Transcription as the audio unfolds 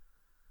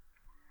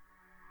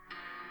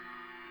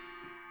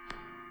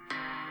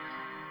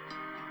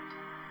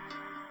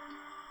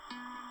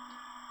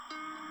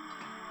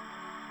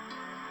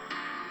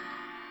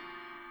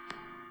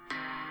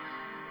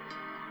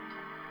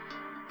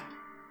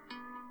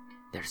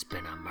There's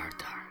been a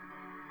murder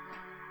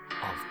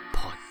of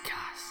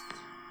podcast.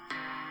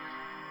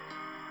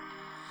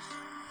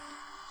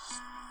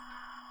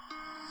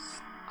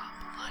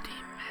 A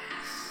bloody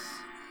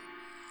mess.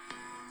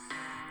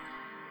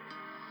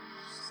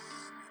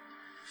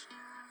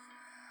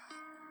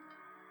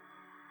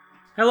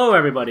 Hello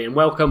everybody and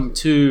welcome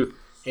to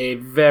a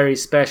very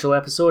special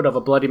episode of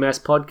A Bloody Mess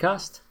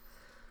podcast.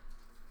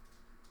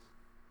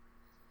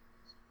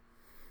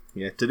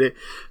 Yeah,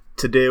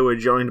 today we're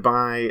joined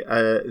by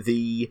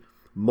the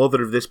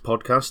mother of this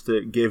podcast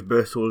that gave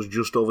birth to us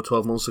just over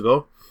 12 months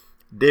ago,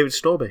 David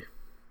Stobie.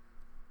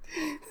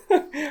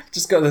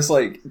 Just got this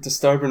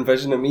disturbing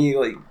vision of me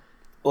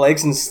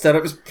legs and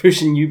stirrups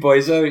pushing you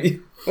boys out.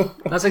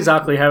 That's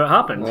exactly how it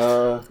happened.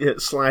 Yeah,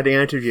 sliding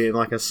out of you in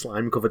like a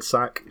slime-covered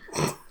sack.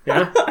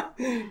 Yeah?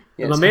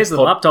 I'm amazed the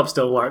laptop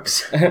still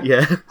works.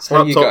 Yeah, That's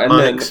how you got in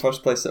there in the mics,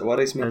 first place. That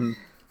worries me. and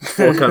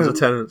 4 kinds of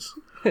tenants.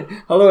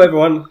 Hello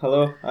everyone.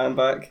 Hello, I'm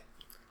back.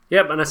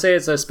 Yep, and I say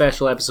it's a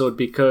special episode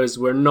because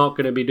we're not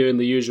going to be doing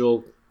the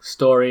usual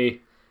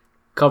story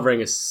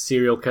covering a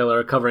serial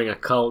killer, covering a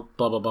cult,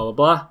 blah, blah, blah, blah,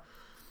 blah.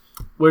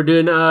 We're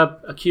doing a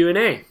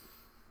Q&A.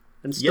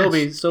 And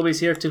Stobie's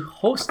here to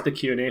host the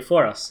Q&A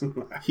for us.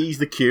 He's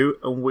the Q,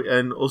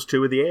 and us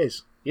two are the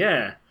A's.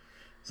 Yeah.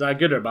 Is that a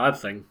good or bad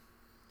thing?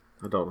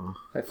 I don't know.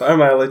 How far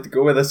am I allowed to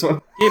go with this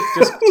one? Yep,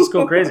 just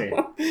go crazy.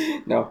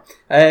 No.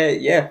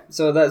 Yeah,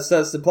 so that's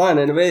the plan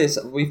anyways.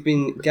 We've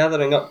been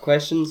gathering up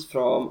questions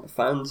from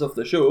fans of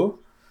the show.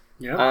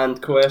 Yep.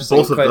 And coercing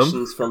Both of them.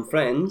 questions from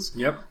friends.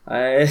 Yep.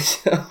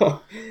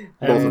 So,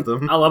 Both of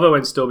them. I love it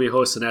when Stobie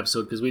hosts an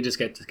episode because we just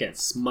get to get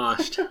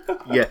smashed.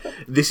 Yeah,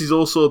 this is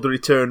also the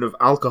return of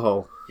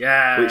alcohol,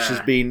 Yeah. which has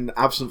been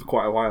absent for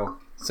quite a while.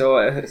 so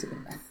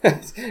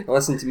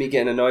listen to me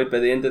getting annoyed by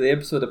the end of the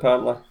episode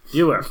apparently.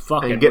 You were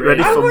fucking And get ready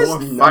raging. for was more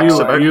not. facts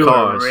You about were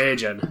cars.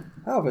 raging.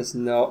 I was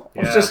not. I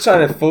was Yeah. just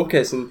trying to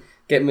focus and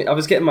I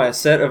was getting my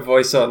assertive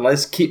voice on.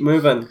 Let's keep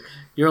moving.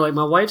 You were like,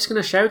 my wife's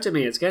going to shout at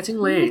me. It's getting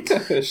late.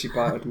 She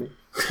battered me.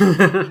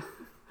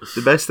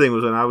 The best thing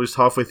was when I was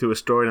halfway through a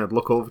story and I'd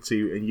look over to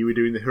you and you were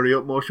doing the hurry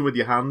up motion with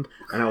your hand,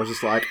 and I was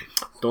just like,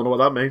 don't know what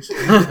that means.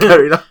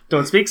 Carry on.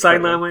 Don't speak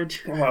sign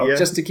language. Well, Yeah.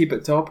 just to keep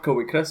it topical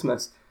with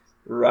Christmas,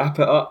 wrap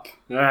it up.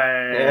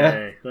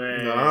 Hey.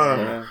 Ah.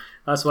 Yeah.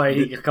 That's why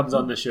he comes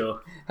on the show.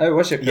 How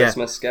was your Yeah.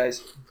 Christmas,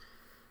 guys?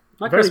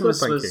 My Very Christmas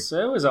good,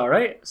 thank was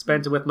alright.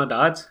 Spent it with my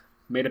dad.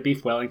 Made a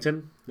beef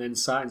Wellington. Then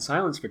sat in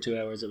silence for 2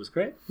 hours. It was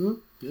great.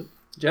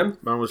 Jim?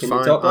 Man was Can you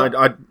fine. top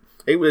that?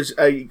 It was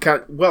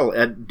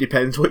it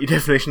depends what your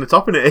definition of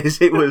topping it is.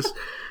 It was,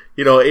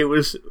 it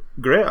was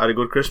great. I had a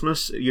good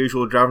Christmas.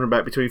 Usual driving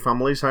about between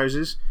families'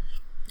 houses,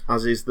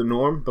 as is the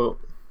norm. But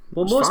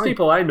Well, it's most fine.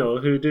 people I know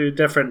who do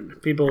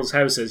different people's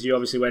houses, you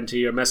obviously went to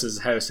your missus'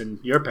 house and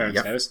your parents'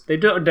 Yep. house. They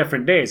do it on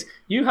different days.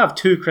 You have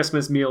 2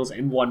 Christmas meals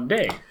in one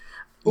day.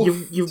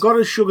 you've got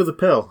to sugar the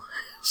pill.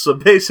 So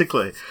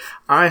basically,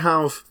 I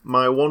have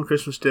my one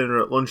Christmas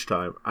dinner at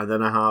lunchtime, and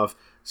then I have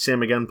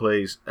same again,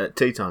 please, at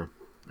tea time.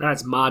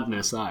 That's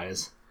madness, that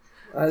is.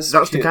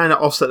 That's to kind of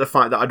offset the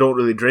fact that I don't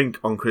really drink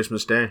on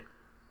Christmas Day.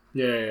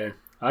 Yeah.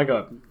 I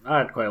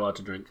had quite a lot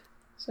to drink.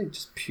 It's like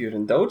just pure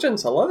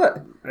indulgence. I love it.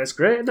 It's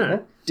great, isn't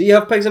it? Do you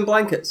have pigs and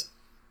blankets?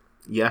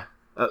 Yeah,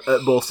 at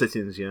both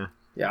sittings. Yeah.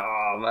 Yeah,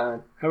 oh,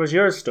 man. How was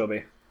yours,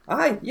 Stobie?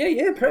 Aye,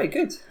 yeah, pretty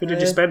good. Who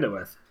did you spend it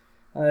with?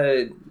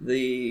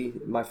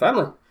 My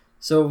family.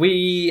 So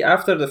we,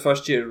 after the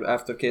first year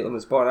after Caitlin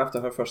was born, after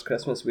her first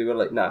Christmas, we were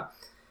like, nah.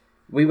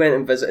 We went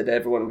and visited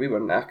everyone. We were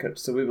knackered,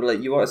 so we were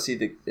like, you want to see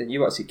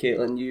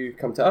Caitlin? You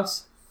come to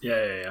us.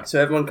 Yeah.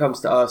 So everyone comes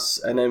to us,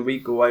 and then we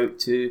go out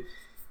to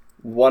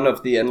one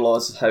of the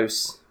in-laws'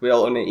 house. We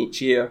alternate each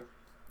year.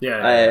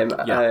 Yeah.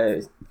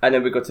 And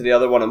then we go to the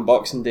other one on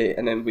Boxing Day,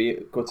 and then we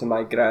go to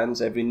my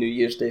grand's every New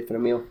Year's Day for a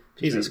meal.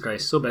 Jesus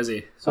Christ, so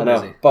busy. I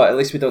know, but at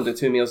least we don't do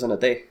 2 meals in a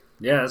day.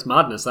 Yeah, that's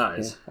madness, that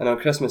is. And on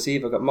Christmas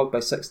Eve, I got mugged by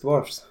 6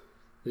 dwarfs.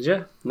 Did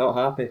you? Not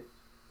happy.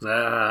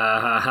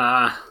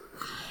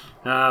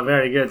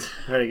 Very good.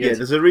 Very Yeah, good.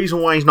 there's a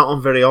reason why he's not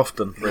on very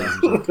often.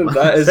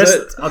 That is This,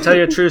 it. I'll tell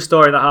you a true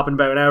story that happened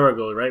about an hour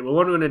ago, right? We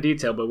won't go into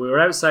detail, but we were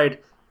outside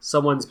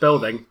someone's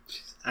building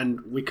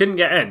and we couldn't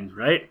get in,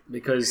 right?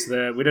 Because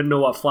we didn't know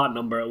what flat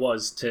number it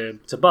was to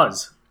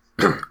buzz.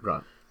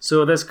 Right.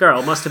 So this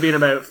girl must have been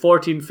about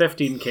 14,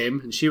 15 came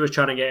and she was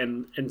trying to get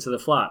into the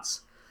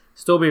flats.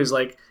 Stobie was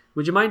like,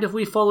 would you mind if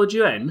we followed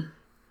you in?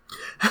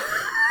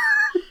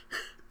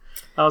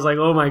 I was like,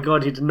 oh my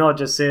god, he did not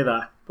just say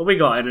that. But we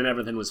got in and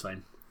everything was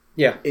fine.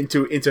 Yeah.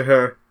 Into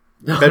her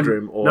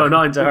bedroom, or No,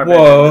 not into her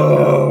bedroom.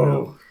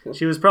 Whoa.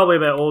 She was probably a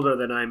bit older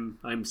than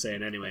I'm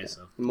saying anyway,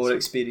 so. More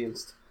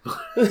experienced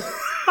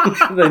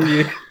than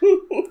you.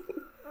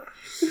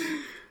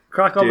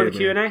 Crack on Dear with the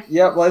me. Q&A?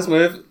 Yep, let's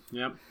move.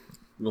 Yep.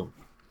 No.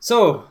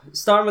 So,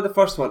 starting with the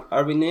first one.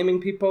 Are we naming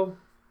people?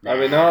 Are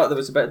we not? There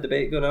was a bit of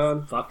debate going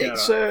on. Fuck it.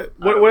 It's don't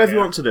whatever you care.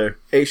 want to do.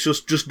 It's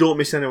just don't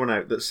miss anyone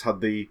out that's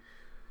had the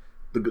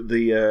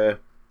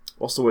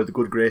what's the word? The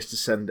good grace to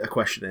send a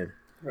question in.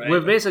 Right.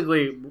 We're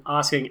basically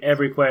asking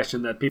every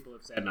question that people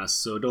have sent us,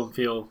 so don't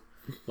feel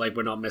like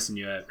we're not missing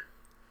you out.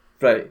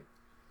 Right.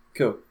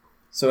 Cool.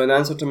 So in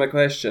answer to my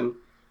question,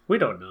 We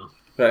don't know.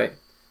 right.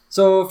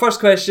 So first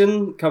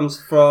question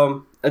comes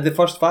from the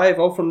first 5,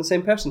 all from the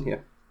same person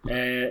here.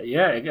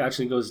 Yeah, it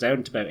actually goes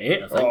down to about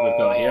 8, I think we've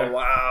got here.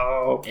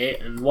 Wow.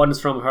 8, and one's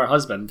from her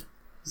husband.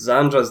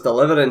 Zandra's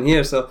delivering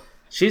here, so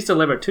She's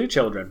delivered 2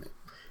 children.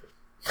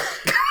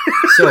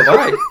 so have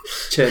I.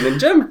 Chin and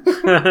Jim.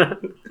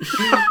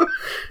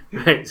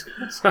 Right.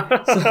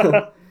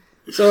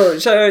 So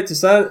shout out to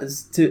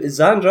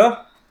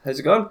Zandra. How's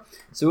it going?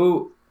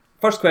 So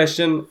first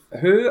question,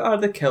 who are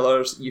the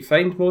killers you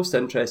find most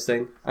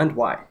interesting and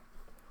why?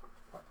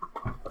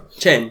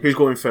 Chen. Who's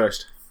going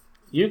first?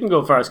 You can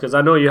go first because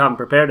I know you haven't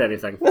prepared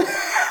anything.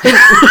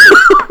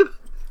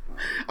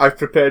 I've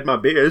prepared my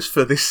beers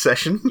for this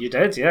session. You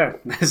did, yeah.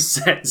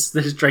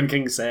 This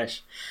drinking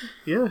sesh.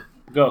 Yeah.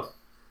 Go.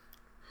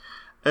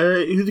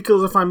 Who the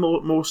killers I find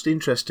most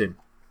interesting?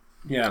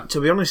 Yeah.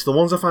 To be honest, the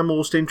ones I find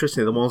most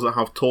interesting are the ones that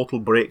have total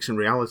breaks in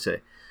reality,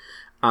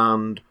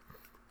 and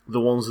the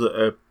ones that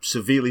are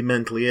severely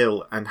mentally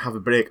ill and have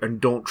a break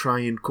and don't try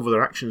and cover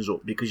their actions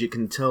up because you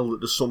can tell that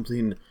there's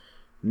something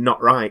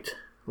not right.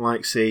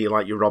 Like, say,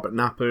 like your Robert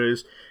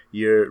Nappers,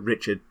 your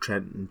Richard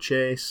Trenton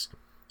Chase,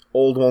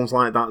 old ones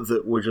like that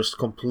that were just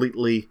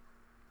completely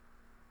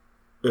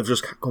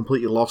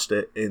lost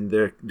it in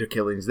their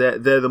killings. They're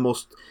the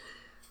most,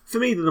 for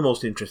me, they're the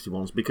most interesting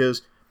ones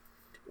because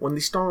when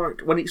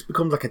it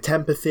becomes like a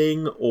temper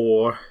thing,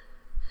 or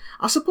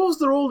I suppose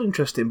they're all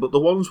interesting, but the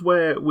ones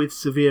where with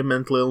severe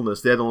mental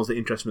illness, they're the ones that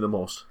interest me the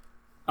most.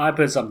 I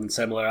put something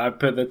similar. I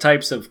put the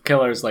types of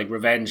killers like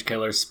revenge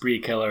killers, spree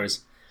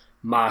killers,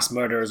 mass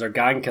murderers, or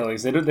gang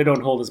killings. They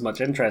don't hold as much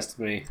interest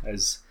to me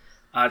as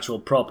actual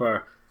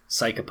proper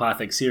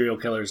psychopathic serial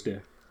killers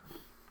do.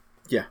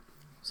 Yeah,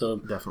 so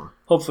definitely.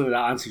 Hopefully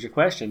that answers your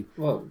question.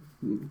 Well,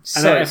 and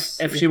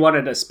if she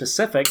wanted a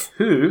specific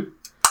who,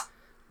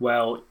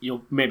 well,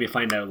 you'll maybe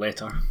find out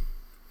later.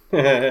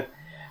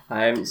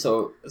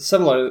 So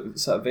similar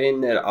sort of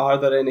vein there. Are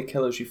there any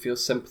killers you feel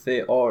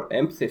sympathy or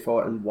empathy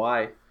for, and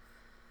why?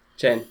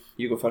 Jen,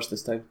 you go first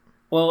this time.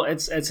 Well,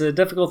 it's a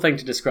difficult thing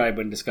to describe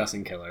when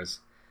discussing killers.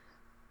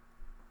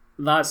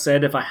 That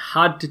said, if I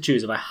had to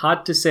choose, if I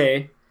had to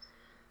say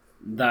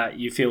that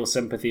you feel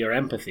sympathy or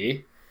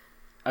empathy,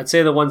 I'd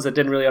say the ones that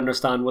didn't really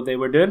understand what they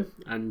were doing.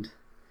 And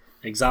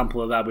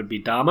example of that would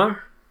be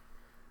Dahmer,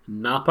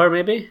 Napper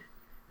maybe.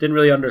 Didn't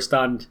really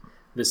understand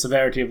the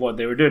severity of what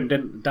they were doing.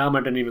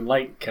 Dahmer didn't even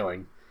like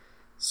killing.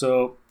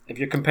 So if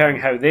you're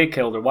comparing how they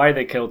killed or why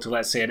they killed to,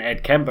 let's say, an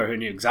Ed Kemper who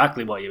knew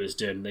exactly what he was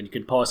doing, then you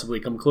could possibly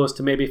come close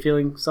to maybe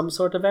feeling some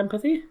sort of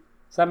empathy.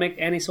 Does that make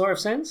any sort of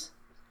sense?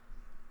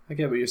 I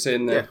get what you're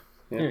saying there.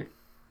 Yeah.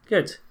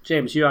 Good.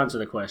 James, you answer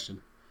the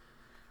question.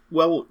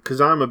 Well,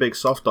 because I'm a big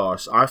soft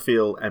arse, I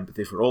feel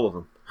empathy for all of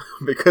them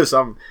because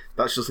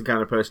that's just the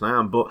kind of person I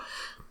am. But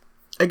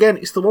again,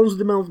 it's the ones with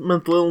the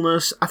mental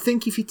illness. I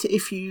think if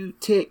you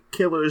take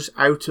killers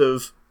out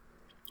of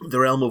the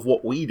realm of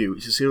what we do,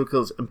 it's the serial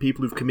killers and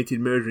people who've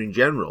committed murder in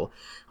general.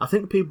 I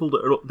think people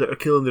that are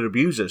killing their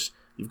abusers,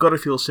 you've got to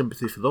feel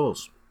sympathy for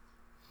those.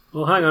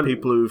 Well, hang on.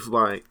 People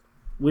who've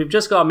we've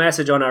just got a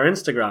message on our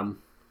Instagram.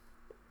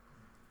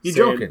 You're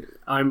joking?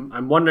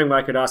 I'm wondering if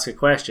I could ask a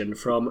question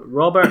from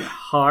Robert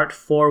Hart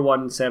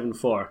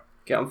 4174.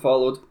 Get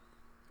unfollowed.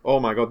 Oh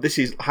my god, this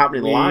is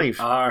happening live.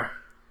 We are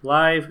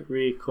live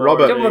recording.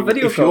 Robert, Give him a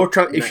video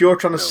if you're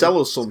trying to sell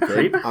us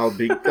something, I'll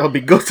be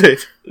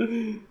gutted.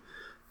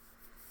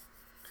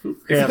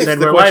 Okay, I said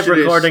we're live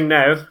recording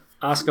now.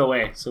 Ask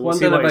away. So we'll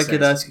see Wonder what if he I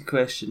could says. ask a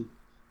question.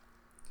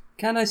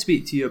 Can I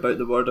speak to you about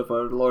the word of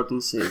our Lord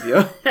and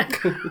Saviour?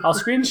 I'll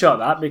screenshot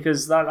that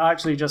because that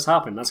actually just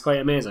happened. That's quite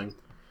amazing.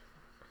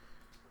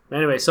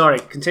 Anyway, sorry.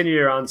 Continue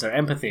your answer.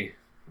 Empathy.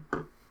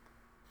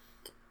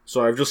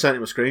 So I've just sent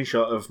him a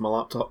screenshot of my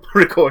laptop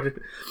recorded.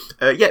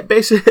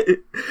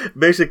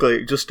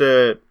 Basically, just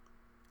the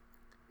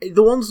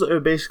ones that are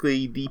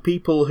basically the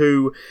people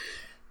who,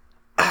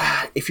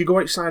 if you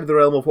go outside of the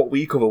realm of what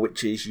we cover,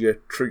 which is your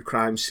true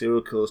crime,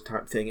 serial killers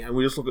type thing, and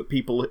we just look at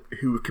people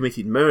who have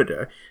committed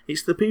murder,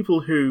 it's the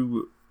people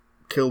who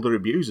kill their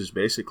abusers,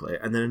 basically,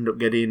 and then end up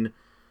getting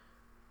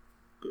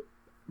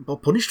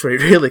punished for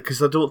it, really,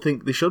 because I don't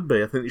think they should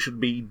be. I think there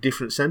should be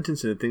different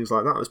sentencing and things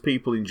like that. There's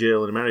people in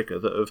jail in America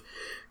that have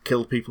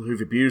killed people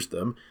who've abused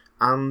them,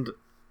 and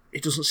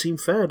it doesn't seem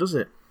fair, does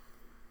it?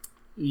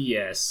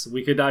 Yes,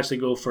 we could actually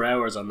go for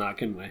hours on that,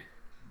 couldn't we?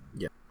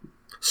 Yeah.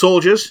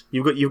 Soldiers,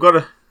 you've got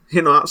to,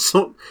 that's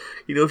some,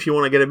 if you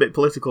want to get a bit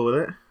political with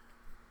it.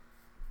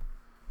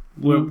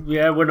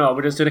 We're not.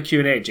 We're just doing a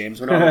Q&A, James.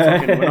 We're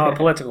not a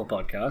political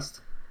podcast.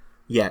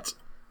 Yet,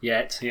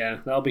 yeah.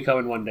 That'll be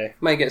coming one day.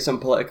 Might get some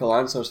political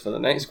answers for the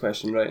next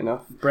question, right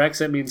enough.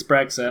 Brexit means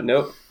Brexit.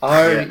 Nope.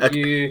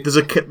 You...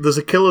 There's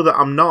a killer that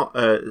I'm not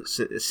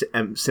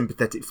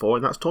sympathetic for,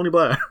 and that's Tony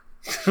Blair.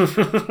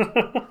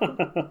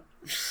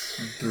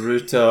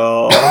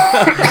 Brutal.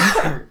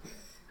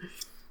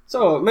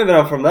 So, moving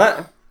on from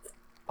that.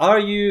 Are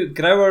you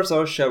growers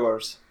or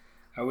showers?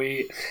 Are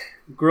we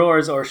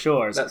growers or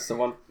showers? That's the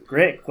one.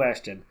 Great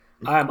question.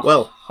 I'm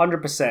Well,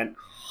 100%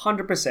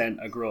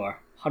 a grower.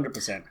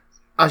 100%.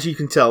 as you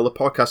can tell, the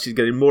podcast is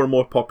getting more and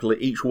more popular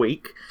each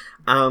week,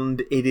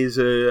 and it is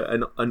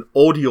an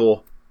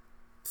audio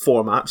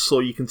format, so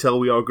you can tell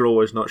we are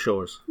growers, not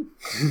showers.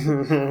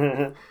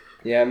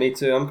 Yeah, me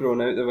too. I'm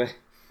growing out the way.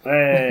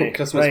 Hey,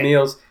 Christmas right.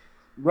 meals.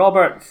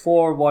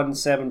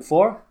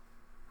 Robert4174.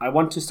 I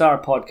want to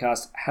start a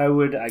podcast. How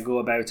would I go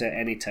about it?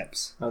 Any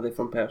tips? Are they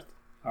from Perth?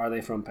 Are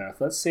they from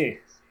Perth? Let's see.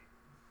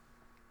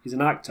 He's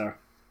an actor.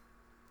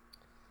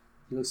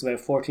 He looks about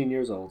 14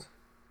 years old.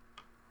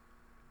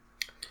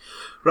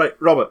 Right,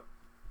 Robert.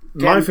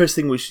 My first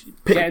thing was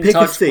Get in pick a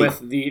touch theme.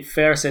 with the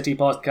Fair City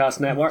Podcast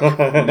Network. Yeah,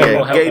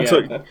 help get in you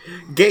touch. out.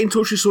 Get in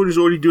touch with someone who's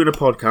already doing a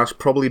podcast,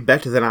 probably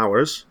better than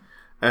ours.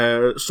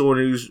 Someone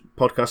whose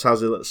podcast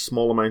has a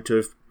small amount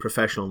of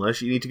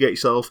professionalness. You need to get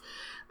yourself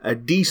a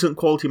decent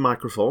quality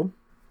microphone.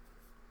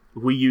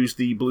 We use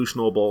the Blue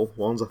Snowball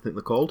ones, I think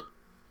they're called.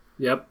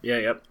 Yep.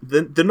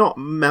 They're not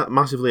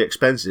massively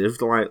expensive.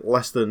 They're like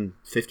less than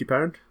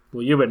 £50.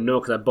 Well, you wouldn't know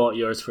because I bought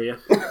yours for you.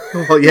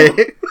 Well, yeah.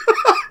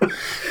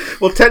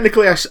 Well,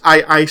 technically,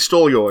 I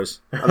stole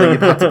yours, and then you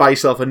had to buy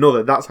yourself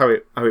another. That's how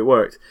it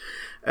worked.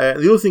 The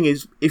other thing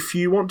is, if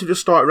you want to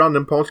just start a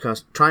random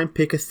podcast, try and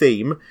pick a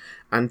theme,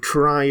 and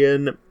try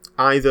and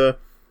either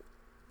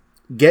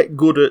get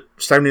good at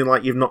sounding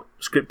like you've not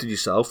scripted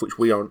yourself, which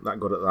we aren't that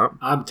good at that,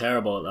 I'm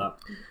terrible at that.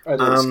 I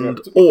don't and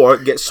script. or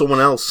get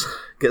someone else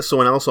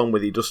on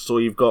with you, just so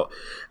you've got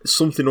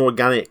something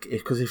organic.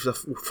 Because if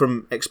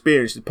from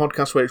experience, the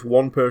podcast where it's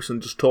one person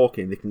just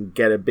talking, they can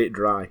get a bit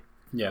dry.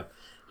 Yeah.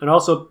 And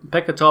also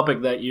pick a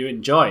topic that you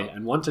enjoy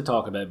and want to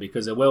talk about,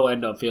 because it will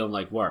end up feeling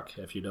like work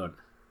if you don't.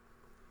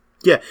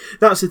 Yeah,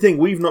 that's the thing.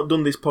 We've not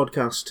done this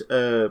podcast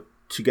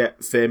to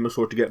get famous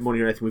or to get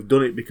money or anything. We've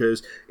done it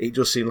because it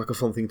just seemed like a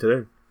fun thing to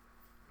do.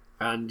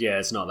 And yeah,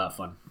 it's not that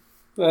fun.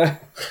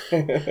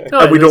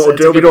 And we don't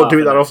do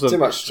it that often. Too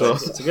much So.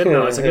 stress. It's a good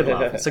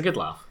laugh. It's a good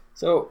laugh.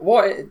 So,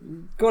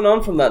 going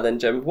on from that then,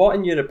 Jim? What,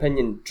 in your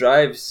opinion,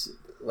 drives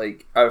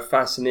like our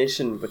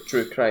fascination with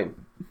true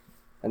crime?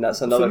 And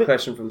that's another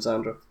question from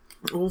Sandra.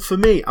 Well, for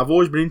me, I've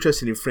always been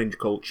interested in fringe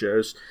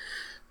cultures,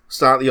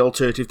 slightly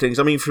alternative things.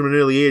 I mean, from an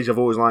early age, I've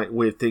always liked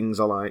weird things.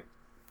 I like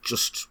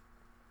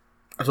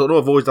I don't know,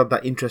 I've always had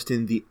that interest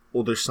in the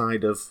other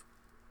side of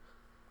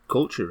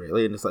culture,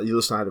 really, and it's like the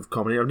other side of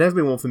comedy. I've never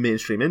been one for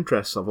mainstream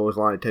interests. I've always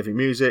liked heavy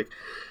music.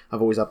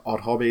 I've always had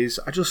odd hobbies.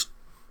 I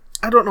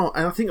don't know,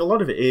 and I think a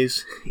lot of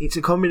it's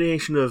a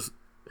combination of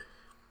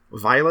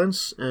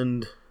violence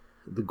and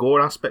the gore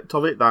aspect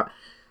of it, that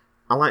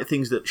I like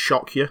things that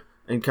shock you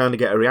and kind of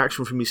get a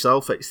reaction from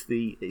yourself.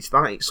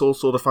 It's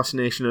also the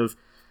fascination of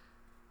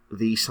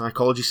the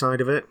psychology side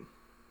of it,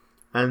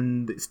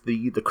 and it's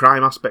the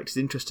crime aspect is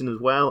interesting as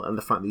well, and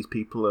the fact these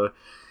people are.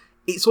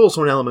 It's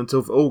also an element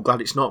of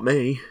glad it's not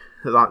me.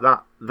 Like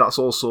that. That's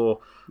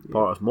also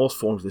part of most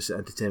forms of this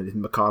entertainment, this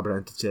macabre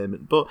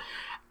entertainment. But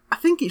I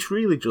think it's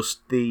really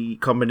just the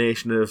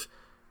combination of.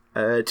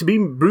 To be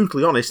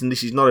brutally honest, and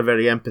this is not a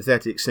very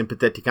empathetic,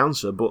 sympathetic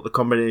answer, but the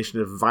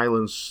combination of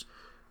violence,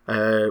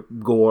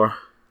 gore,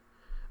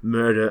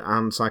 murder,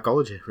 and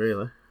psychology,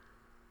 really.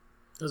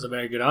 That's a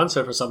very good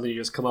answer for something you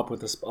just come up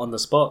with on the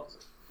spot.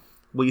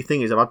 Well, the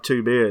thing is, I've had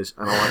 2 beers,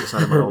 and I like the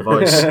sound of my own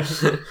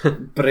voice.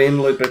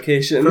 Brain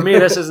lubrication. For me,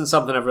 this isn't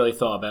something I've really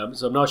thought about,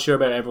 so I'm not sure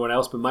about everyone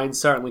else, but mine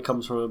certainly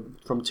comes from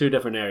 2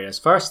 different areas.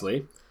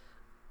 Firstly,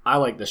 I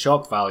like the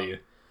shock value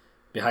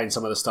behind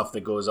some of the stuff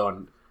that goes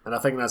on, and I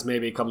think that's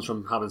maybe comes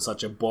from having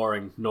such a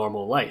boring,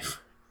 normal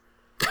life.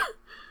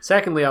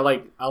 Secondly, I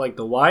like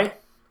the why.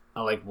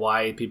 I like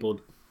why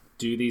people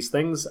do these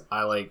things.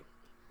 I like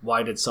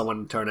why did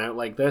someone turn out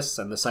like this,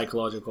 and the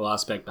psychological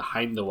aspect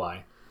behind the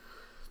why.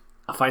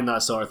 I find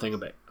that sort of thing a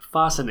bit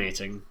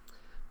fascinating.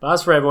 But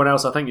as for everyone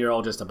else, I think you're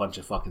all just a bunch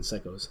of fucking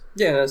sickos.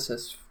 Yeah,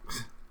 that's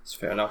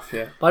fair enough,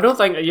 yeah. But I don't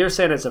think, you're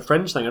saying it's a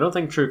fringe thing. I don't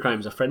think true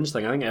crime's a fringe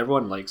thing. I think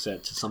everyone likes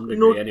it to some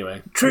degree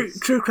anyway.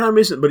 True crime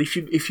isn't, but if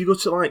you go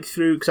to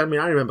because I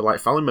remember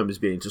family members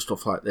being into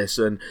stuff like this,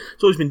 and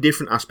it's always been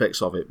different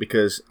aspects of it,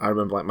 because I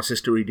remember my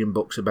sister reading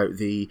books about was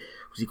he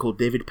called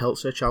David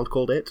Peltzer, Child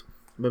Called It?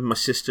 I remember my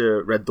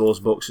sister read those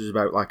books. It was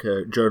about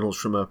journals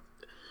from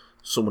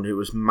someone who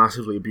was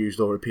massively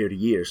abused over a period of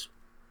years,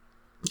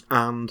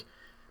 and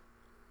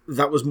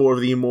that was more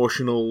of the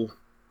emotional,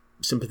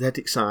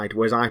 sympathetic side,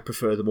 whereas I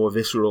prefer the more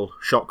visceral,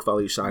 shock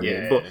value side of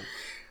it. But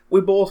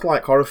we both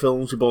like horror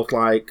films, we both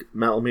like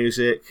metal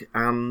music,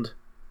 and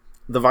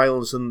the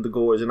violence and the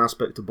gore is an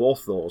aspect of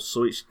both those.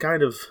 So it's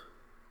kind of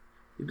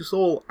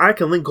I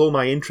can link all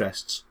my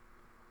interests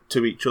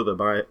to each other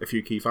by a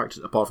few key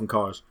factors, apart from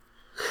cars.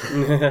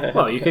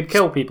 Well, you could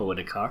kill people with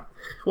a car.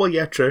 Well,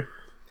 yeah, true.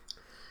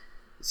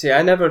 See,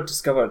 I never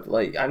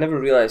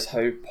realised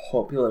how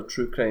popular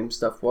true crime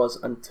stuff was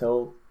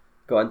until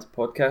got into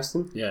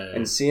podcasting. Yeah.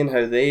 And seeing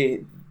how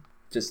they're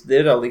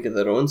a league of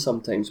their own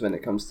sometimes when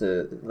it comes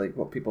to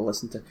what people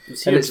listen to.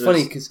 And it's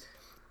funny because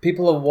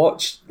people have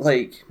watched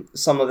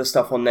some of the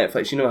stuff on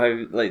Netflix. You know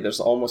how there's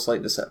almost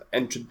this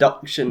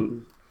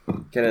introduction,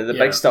 kind of the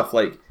big stuff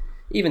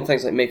even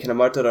things like Making a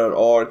Murderer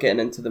or getting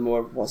into the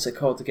more, what's it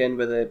called again,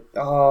 with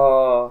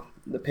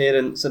the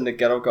parents and the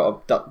girl got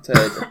abducted.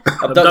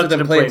 Abducted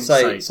in plain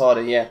sight.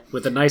 Sorry, yeah.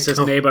 With the nicest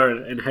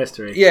neighbour in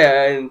history.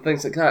 Yeah, and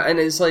things like that. And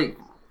it's like,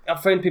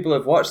 I've found people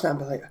who've watched that and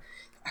be like,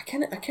 I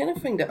kind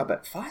of find it a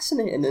bit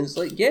fascinating. And it's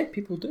like, yeah,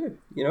 people do,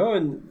 you know,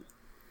 and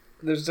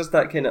there's just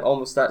that kind of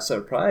almost that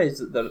surprise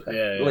that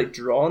they're like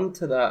drawn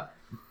to that.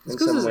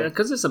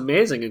 Because it's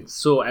amazing and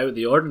so out of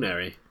the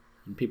ordinary,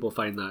 and people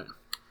find that,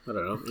 I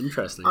don't know,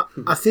 interesting.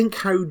 I think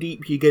how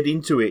deep you get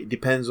into it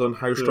depends on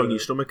how strong your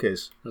stomach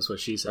is. That's what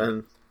she said.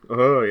 And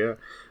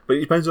but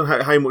it depends on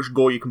how much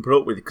gore you can put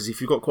up with. Because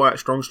if you've got quite a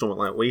strong stomach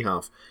like we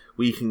have,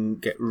 we can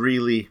get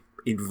really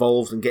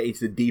involved and get into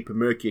the deeper,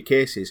 murkier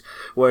cases.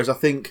 Whereas I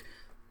think,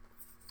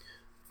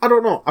 I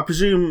don't know, I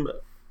presume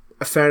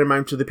a fair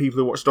amount of the people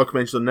who watch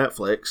documentaries on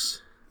Netflix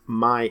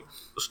might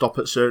stop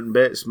at certain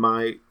bits,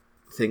 might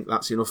think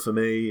that's enough for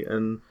me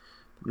and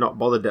not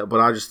bothered it, but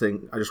I just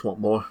think I just want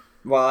more.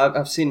 Well,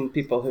 I've seen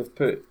people who've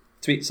put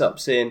tweets up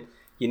saying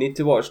you need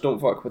to watch Don't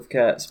Fuck with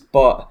Cats,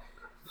 but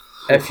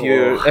if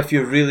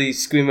you're really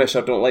squeamish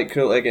or don't like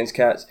cruelty against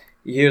cats,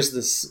 here's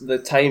the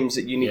times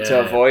that you need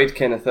to avoid,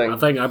 kind of thing. I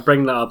think I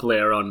bring that up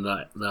later on.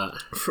 That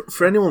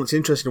for anyone that's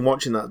interested in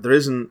watching that,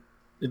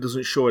 it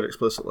doesn't show it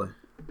explicitly.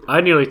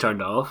 I nearly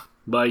turned it off,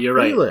 but you're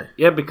right. Really?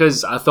 Yeah,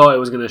 because I thought it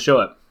was going to show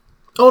it.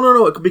 Oh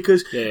no,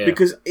 because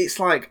it's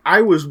like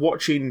I was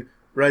watching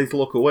Ready to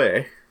Look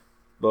Away,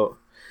 but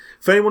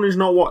for anyone who's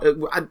not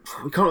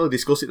we can't really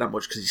discuss it that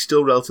much because it's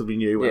still relatively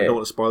new. And I don't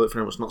want to spoil it for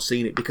anyone that's not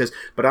seen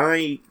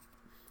it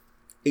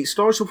it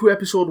starts off with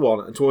episode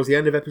 1, and towards the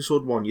end of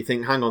episode 1, you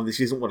think, hang on, this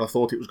isn't what I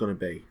thought it was going to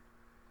be.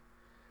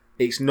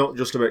 It's not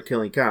just about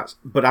killing cats,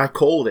 but I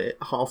called it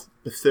a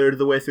third of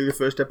the way through the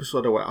first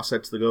episode. I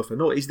said to the girlfriend,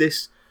 "No, is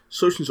this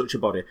such and such a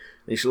body?"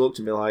 And she looked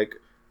at me like,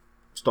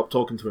 "Stop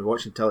talking to me,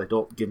 watching telly,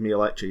 don't give me a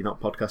lecture, you're not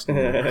podcasting."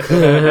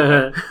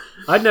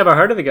 I'd never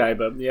heard of the guy,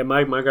 but yeah,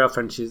 my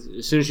girlfriend,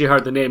 as soon as she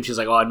heard the name, she's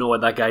like, "Oh, I know what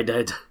that guy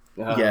did."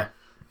 Yeah.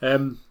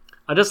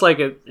 I just like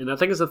it, and I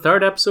think it's the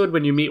third episode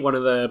when you meet one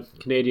of the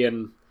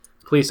Canadian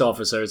police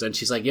officers, and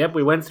she's like, "Yep,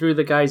 we went through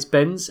the guy's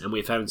bins, and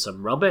we found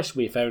some rubbish,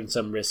 we found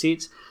some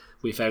receipts,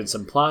 we found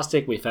some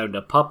plastic, we found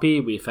a puppy,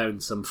 we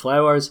found some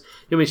flowers."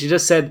 I mean, she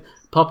just said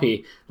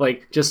puppy,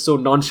 like, just so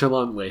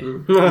nonchalantly.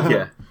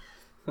 Yeah.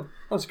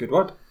 That's a good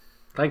word.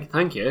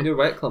 Thank you. You're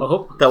welcome. I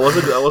hope That was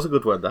a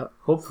good word, that.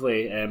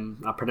 hopefully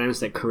I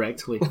pronounced it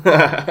correctly.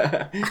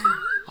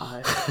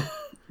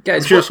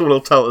 Guys, I'm sure someone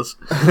will tell us.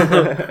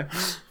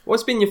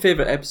 What's been your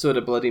favourite episode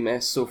of Bloody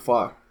Mess so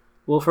far?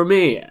 Well, for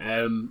me,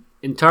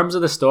 in terms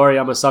of the story,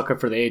 I'm a sucker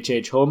for the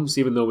H.H. Holmes,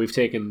 even though we've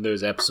taken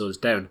those episodes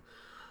down.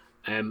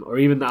 Or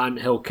even the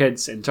Ant Hill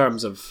Kids, in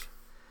terms of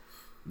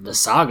the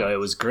saga, it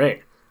was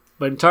great.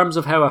 But in terms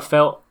of how I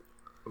felt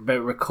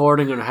about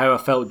recording and how I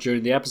felt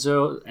during the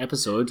episode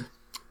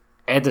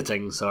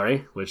editing,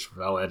 which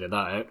I'll edit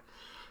that out,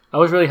 I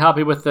was really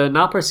happy with the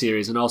Napper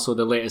series and also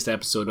the latest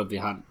episode of the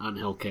Ant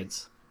Hill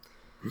Kids.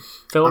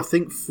 I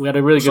think we had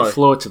a really good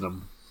flow to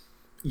them.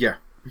 Yeah.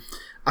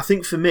 I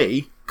think for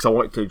me, because I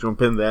wanted to jump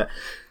in there,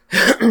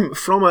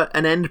 from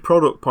an end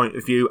product point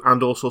of view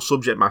and also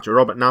subject matter,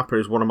 Robert Napper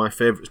is one of my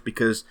favourites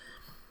because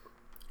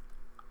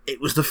it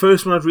was the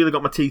first one I'd really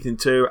got my teeth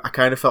into. I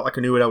kind of felt like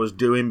I knew what I was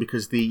doing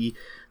because the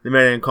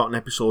Mary Ann Cotton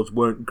episodes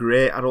weren't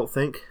great, I don't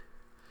think,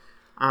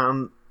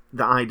 that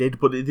I did,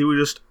 but they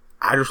were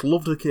I just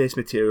loved the case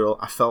material.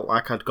 I felt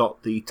like I'd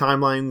got the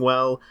timeline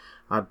well.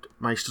 I'd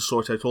managed to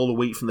sort out all the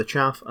wheat from the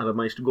chaff, and I'd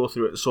managed to go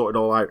through it and sort it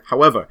all out.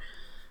 However,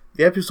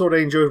 the episode I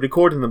enjoyed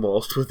recording the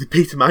most was the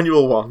Peter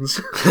Manuel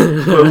ones,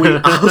 where we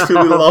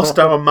absolutely lost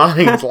our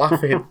minds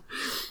laughing.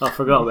 I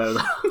forgot about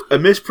that. A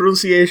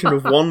mispronunciation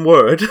of one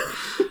word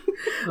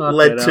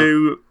led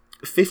to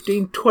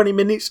 15-20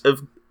 minutes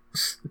of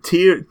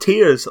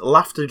tears,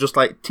 laughter, just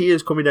like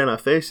tears coming down our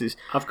fases.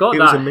 It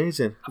was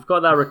amazing. I've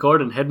got that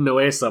recording hidden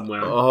away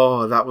somewhere.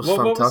 Oh, that was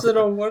fantastic. What was the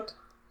wrong word?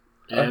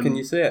 Can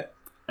you say it?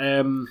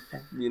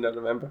 You not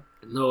remember?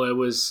 No, it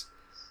was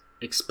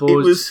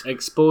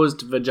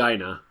exposed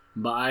vagina,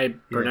 but I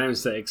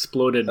pronounced it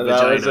exploded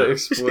vagina. That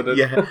was exploded.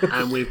 Yeah.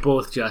 And we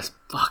both just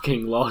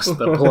fucking lost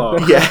the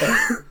plot.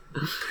 Yeah.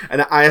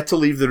 And I had to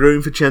leave the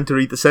room for Chen to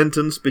read the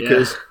sentence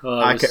because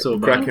I kept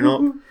cracking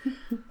up.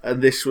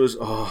 And this was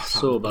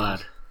so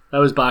bad. That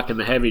was back in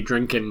the heavy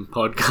drinking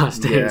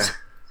podcast days.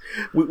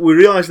 Yeah. We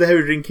realised the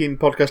heavy drinking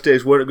podcast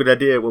days weren't a good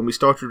idea when we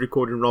started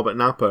recording Robert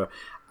Napper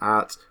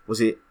at,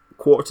 was it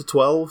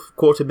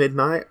 11:45,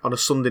 midnight on a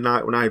Sunday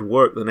night when I had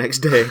work the next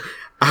day,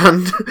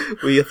 and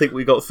I think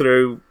we got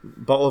through a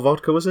bottle of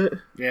vodka, was it?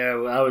 Yeah,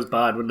 well, that was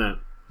bad, wasn't it?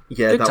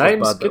 Yeah, that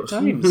was bad. Good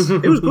times.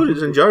 It was good. It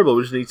was enjoyable.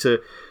 We just need to,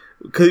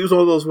 because it was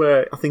one of those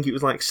where I think it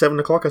was like 7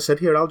 o'clock. I said,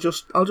 "Here, I'll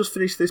just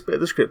finish this bit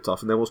of the script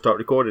off, and then we'll start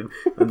recording."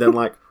 And then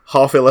like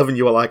 11:30,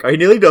 you were like, "Are you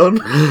nearly done?"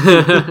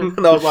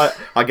 And I was like,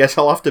 "I guess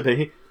I'll have to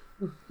be."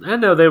 I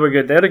know they were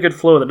good. They had a good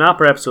flow. The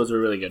Napper episodes were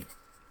really good.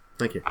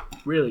 Thank you.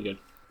 Really good.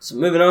 So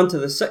moving on to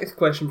the 6th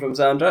question from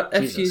Zandra.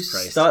 If you Jesus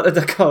Christ. started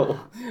a cult,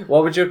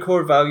 what would your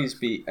core values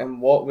be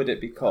and what would it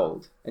be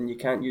called? And you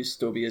can't use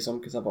Stobieism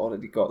because I've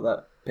already got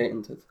that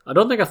patented. I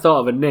don't think I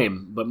thought of a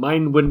name, but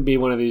mine wouldn't be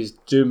one of these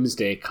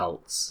doomsday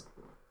cults.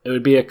 It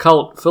would be a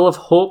cult full of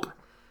hope,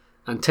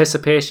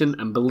 anticipation,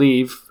 and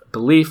belief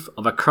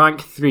of a Crank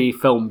 3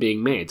 film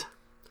being made.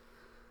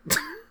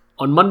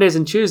 On Mondays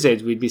and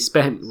Tuesdays, we'd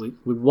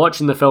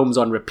watching the films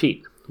on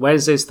repeat.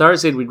 Wednesdays,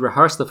 Thursdays, we'd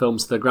rehearse the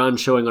films to the grand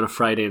showing on a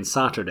Friday and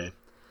Saturday.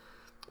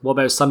 What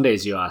about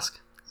Sundays, you ask?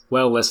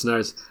 Well,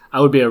 listeners,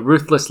 I would be a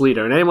ruthless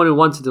leader, and anyone who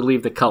wanted to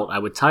leave the cult, I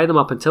would tie them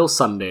up until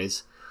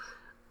Sundays,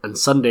 and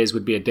Sundays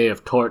would be a day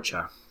of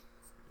torture.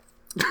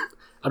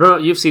 I don't know,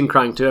 you've seen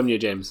Crank 2, haven't you,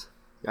 James?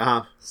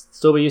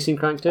 Stobie, you seen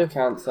Crank 2? I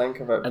can't think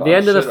of it. At the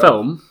end of the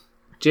film,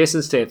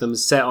 Jason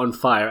Statham's set on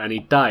fire and he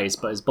dies,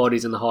 but his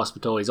body's in the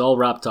hospital, he's all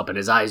wrapped up and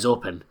his eyes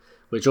open,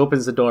 which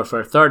opens the door for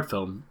a third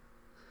film.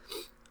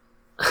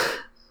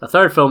 A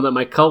third film that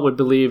my cult would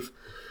believe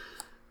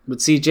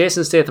would see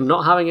Jason Statham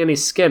not having any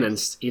skin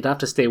and he'd have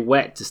to stay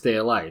wet to stay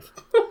alive.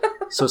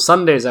 So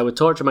Sundays I would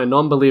torture my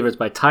non-believers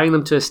by tying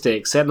them to a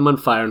stake, setting them on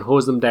fire and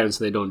hose them down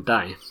so they don't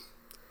die.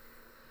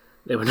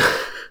 They would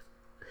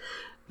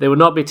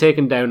not be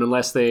taken down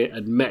unless they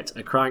admit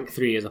a Crank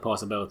 3 is a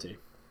possibility.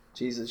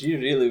 Jesus, you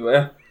really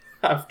were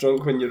half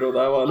drunk when you wrote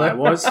that one. I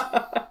was.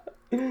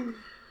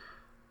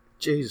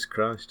 Jesus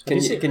Christ.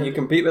 Can you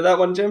compete with that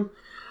one, Jim?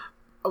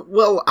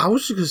 Well, I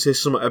was just going to say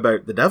something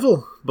about the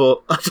devil,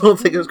 but I don't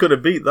think it's going to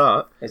beat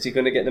that. Is he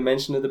going to get the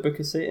mention of the Book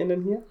of Satan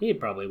in here? He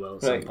probably will.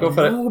 Right, go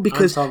for it. No,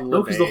 because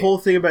the whole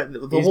thing about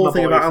the whole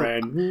thing about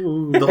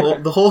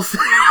the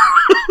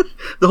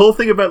whole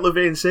thing about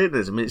LaVeyan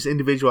Satanism, it's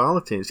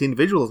individuality, it's the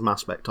individualism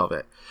aspect of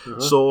it.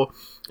 So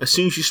as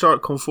soon as you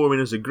start conforming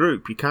as a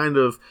group, you kind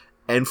of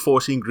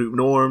enforcing group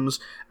norms,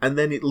 and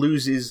then it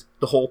loses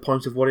the whole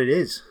point of what it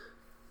is.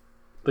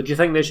 But do you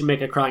think they should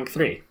make a Crank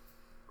 3?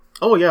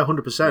 Oh yeah,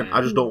 100%.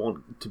 I just don't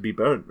want it to be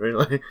burnt,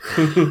 really.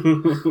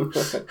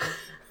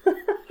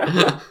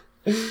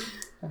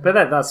 But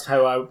that's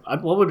how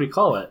what would we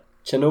call it?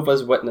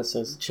 Chinova's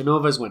Witnesses.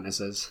 Chinova's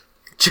Witnesses.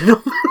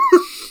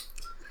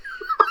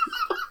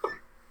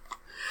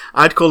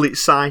 I'd call it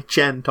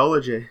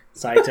Scientology.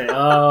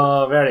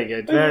 Oh, very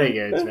good, very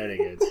good, very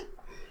good.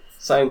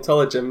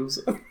 Scientologims.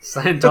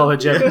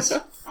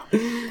 Scientologims.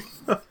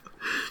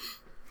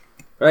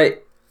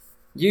 Right.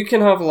 You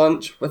can have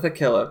lunch with a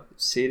killer.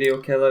 Serial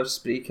killer,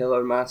 spree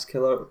killer, mass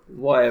killer,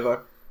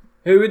 whatever.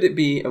 Who would it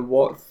be and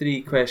what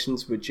 3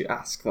 questions would you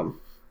ask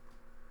them?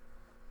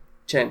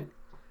 Chen.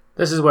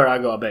 This is where I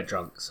got a bit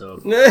drunk,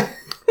 so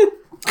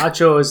I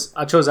chose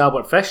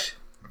Albert Fish.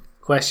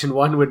 Question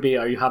 1 would be,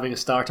 are you having a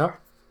starter?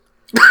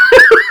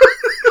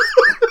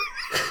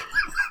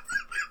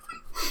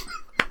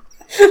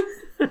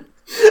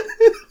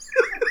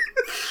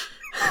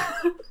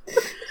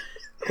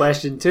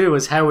 Question 2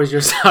 was, how was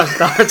your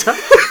starter?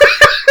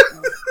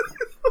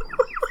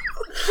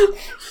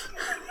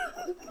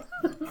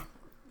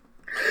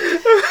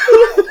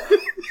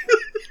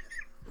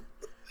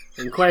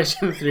 And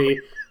question 3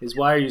 is,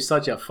 why are you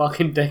such a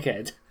fucking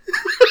dickhead?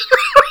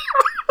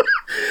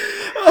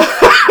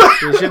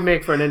 You should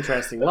make for an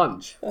interesting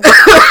lunch.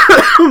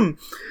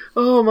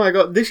 Oh my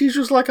god, this is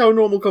just like our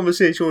normal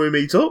conversation when we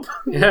meet up.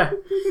 Yeah.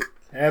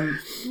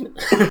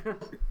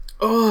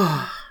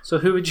 So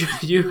who would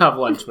you have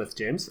lunch with,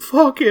 James?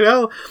 Fucking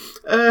hell.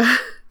 I'm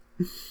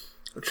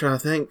trying to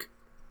think.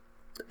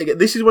 Again,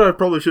 this is where I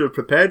probably should have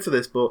prepared for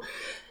this, but,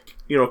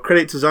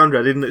 credit to Xandra,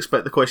 I didn't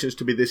expect the questions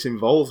to be this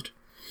involved.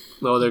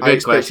 No, they're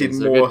good questions.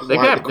 They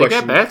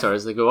get better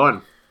as they go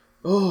on.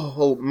 Oh,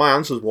 well, my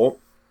answers won't.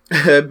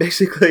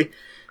 Basically,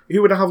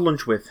 who would I have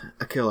lunch with?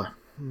 A killer.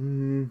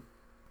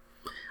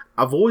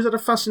 I've always had a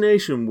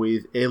fascination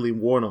with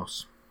Aileen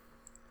Wuornos.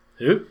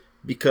 Who?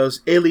 Because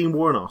Aileen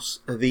Wuornos,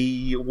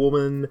 the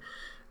woman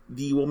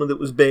that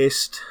was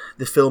based,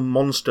 the film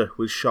Monster,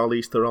 which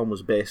Charlize Theron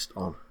was based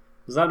on.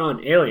 Was that not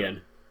an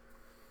alien?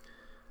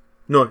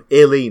 No,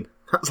 Aileen.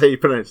 That's how you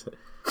pronounce it.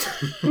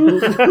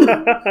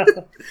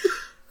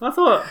 I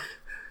thought...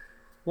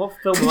 What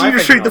film am I thinking of? Did you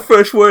just read the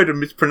first word and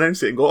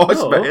mispronounce it and go, oh,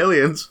 it's about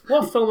aliens?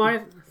 What film am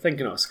I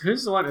thinking of?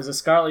 Who's the one? Is it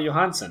Scarlett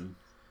Johansson?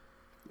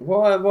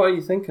 What are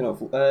you thinking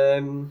of?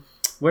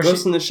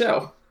 Ghost in the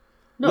Shell?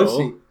 No.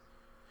 Lucy.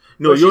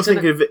 No, you're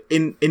thinking of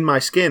In My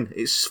Skin.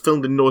 It's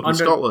filmed in northern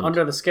Scotland.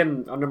 Under the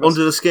Skin. Under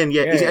the Skin,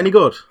 yeah. Is it any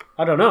good?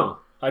 I don't know.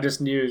 I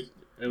just knew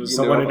it was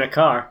someone in a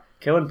car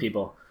killing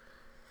people.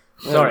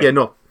 Sorry. Yeah,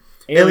 no.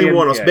 Aileen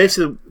Wuornos,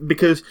 basically,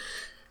 because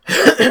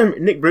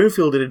Nick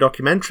Broomfield did a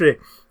documentary,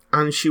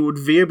 and she would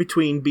veer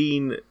between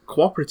being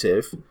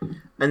cooperative,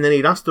 and then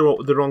he'd ask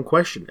the wrong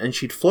question, and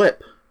she'd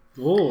flip.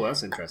 Oh,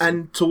 that's interesting.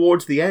 And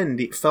towards the end,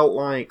 it felt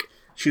like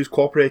she was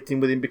cooperating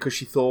with him because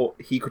she thought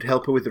he could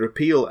help her with her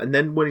appeal. And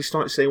then when he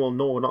started saying, well,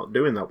 no, we're not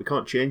doing that, we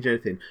can't change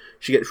anything,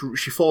 she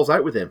falls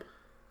out with him.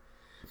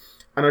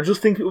 And I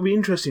just think it would be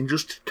interesting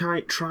just to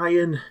kind of try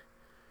and...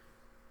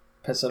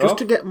 Piss her just off?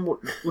 to get more...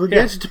 Well,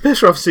 yeah, to piss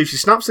her off and see if she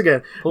snaps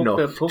again. Poke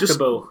the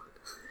bow.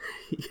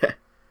 Yeah.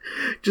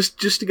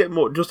 just to get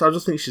more. I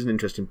just think she's an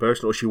interesting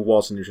person, or she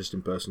was an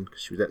interesting person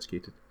because she was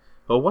executed.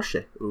 Or was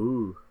she?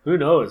 Ooh, Who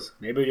knows?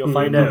 Maybe you'll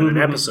find out in an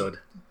episode.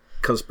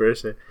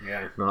 conspiracy.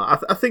 Yeah. No,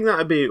 I think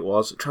that'd be it.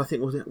 Was trying to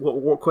think.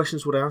 What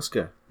questions would I ask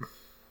her?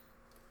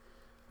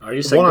 Are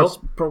you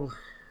single? Probably.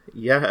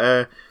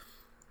 Yeah.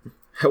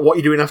 What are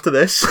you doing after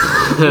this?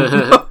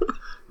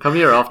 Come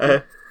here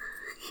often.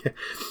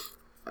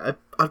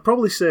 I'd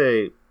probably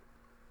say,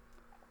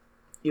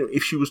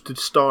 if she was to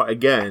start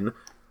again,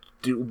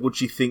 would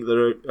she think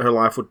that her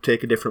life would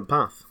take a different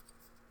path?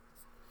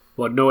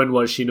 What, knowing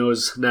what she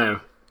knows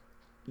now?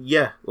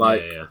 Yeah,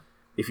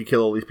 if you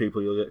kill all these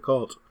people, you'll get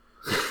caught.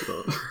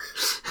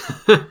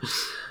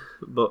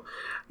 But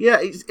yeah,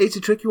 it's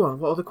a tricky one.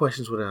 What other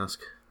questions would I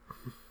ask?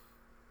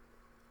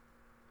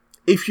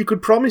 If you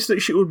could promise that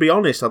she would be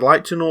honest, I'd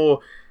like to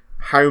know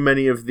how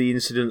many of the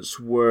incidents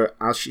were,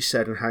 as she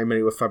said, and how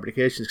many were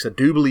fabrications. Because I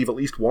do believe at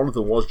least one of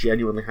them was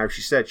genuinely how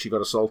she said. She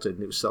got assaulted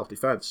and it was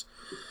self-defense.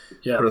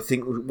 Yeah. But I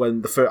think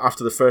when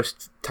after the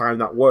first time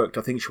that worked,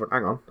 I think she went,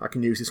 "Hang on, I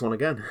can use this one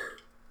again."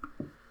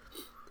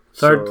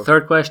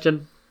 Third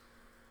question.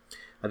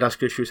 I'd ask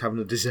her if she was having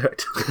a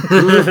dessert.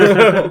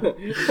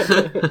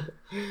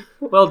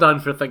 Well done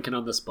for thinking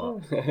on the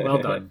spot. Well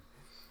done.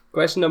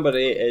 Question number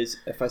 8 is,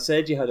 if I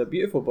said you had a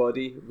beautiful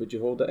body, would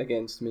you hold it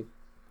against me?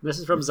 This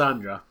is from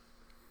Xandra.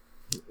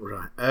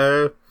 Right.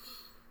 Does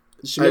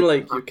she mean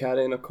like you're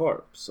carrying a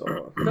corpse?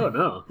 Or... I don't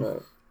know.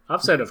 Right.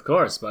 I've said of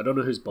course, but I don't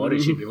know whose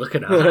body she'd be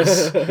looking at. No,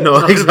 It's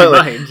not gonna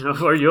exactly. be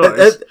mine or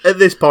yours. At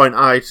this point,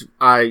 I'd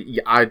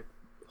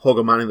hug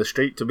a man in the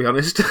street, to be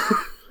honest.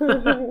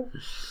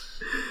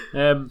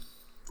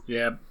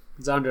 Yeah,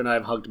 Xandra and I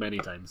have hugged many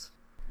times.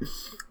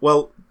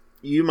 Well,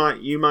 you might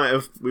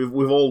have.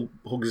 We've all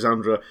hugged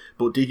Xandra,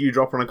 but did you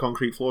drop her on a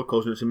concrete floor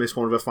causing her to miss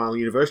one of her final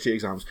university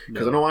exams?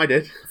 Because I know I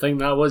did. I think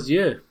that was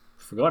you.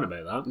 Forgot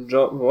about that.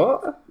 Drop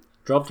what?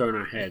 Dropped her on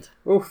her head.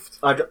 Oof.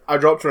 I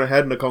dropped her on her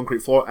head on a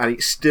concrete floor, and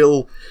it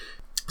still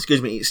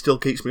keeps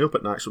me up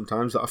at night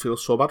sometimes that I feel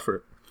so bad for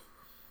it.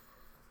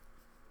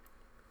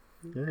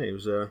 Yeah, it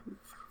was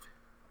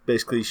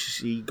basically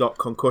she got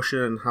concussion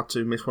and had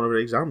to miss one of her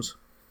exams.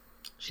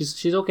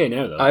 She's okay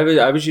now though.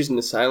 I was using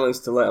the silence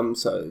to let him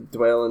sort of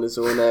dwell in his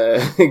own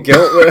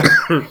guilt there.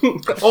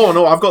 Oh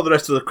no, I've got the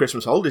rest of the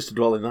Christmas holidays to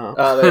dwell in that.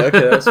 Right,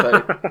 okay, that's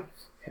fine.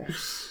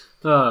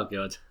 Oh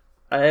god.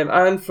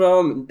 And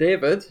from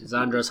David,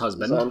 Xandra's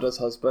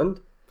husband.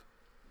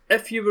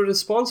 If you were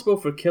responsible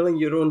for killing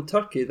your own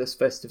turkey this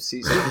festive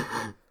season,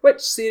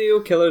 which serial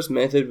killer's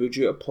method would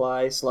you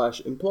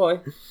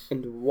apply/employ,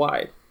 and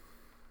why?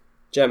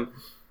 Jim.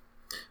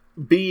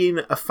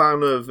 Being a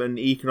fan of an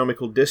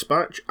economical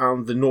dispatch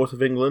and the north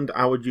of England,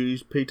 I would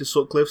use Peter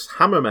Sutcliffe's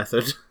hammer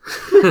method.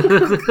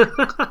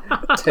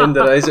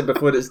 Tenderize it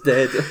before it's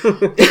dead.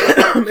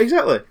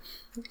 Exactly.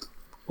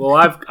 Well,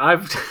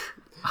 I've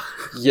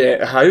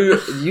Yeah, how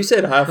you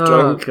said half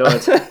drunk. Oh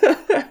god.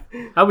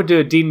 I would do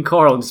a Dean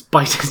Corll and just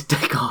bite his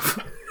dick off.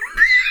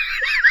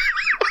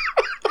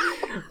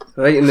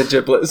 Right in the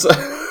giblets.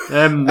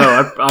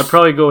 No, I'd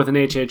probably go with an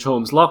H.H.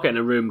 Holmes, lock it in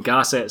a room,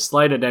 gas it,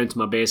 slide it down to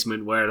my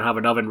basement where I'd have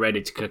an oven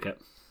ready to cook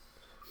it.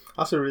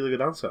 That's a really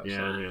good answer.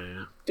 Actually.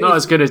 Yeah. Not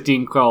as good as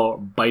Dean Corll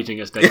biting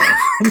his dick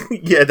off.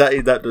 Yeah, that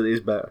is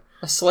better.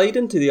 A slide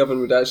into the oven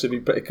would actually be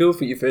pretty cool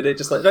for you, Foodie.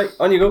 Just like, right,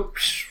 on you go.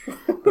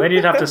 Then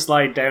you'd have to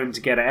slide down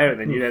to get it out,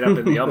 and then you'd end up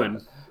in the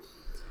oven.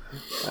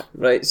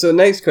 Right, so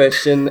next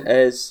question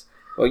is,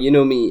 well, you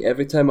know me,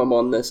 every time I'm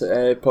on this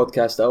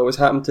podcast, I always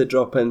happen to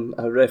drop in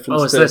a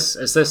reference Oh, is this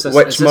a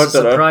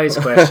surprise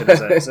question?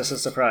 Is this a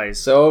surprise?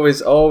 So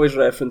always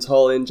reference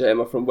Holly and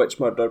Gemma from Witch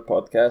Murder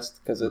podcast,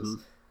 because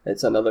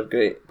it's another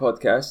great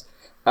podcast.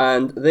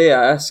 And they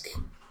ask,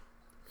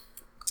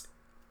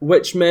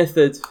 which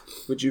method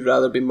would you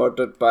rather be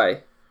murdered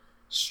by?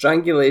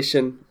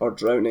 Strangulation or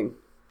drowning?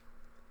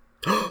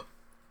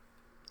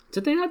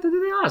 Did they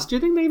ask? Do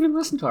you think they even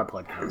listen to our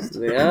podcast?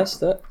 They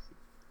asked it.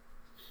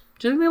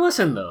 Do you think they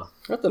listen though?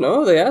 I don't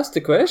know. They asked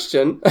the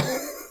question.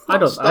 I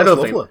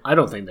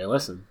don't think they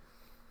listen.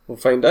 We'll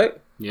find out.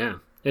 Yeah.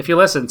 If you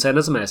listen, send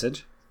us a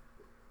message.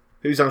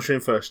 Who's answering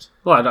first?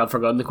 Well, I've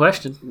forgotten the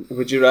question.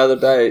 Would you rather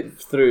die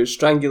through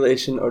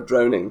strangulation or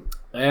drowning?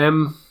 They're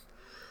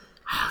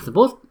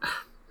both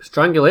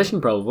strangulation,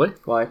 probably.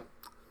 Why?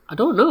 I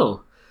don't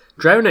know.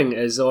 Drowning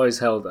has always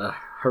held a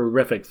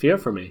horrific fear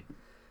for me.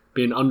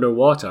 Being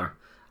underwater,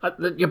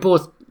 you're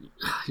both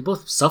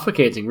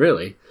suffocating,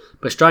 really.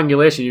 But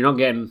strangulation, you're not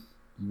getting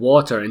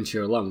water into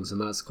your lungs,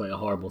 and that's quite a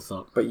horrible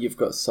thought. But you've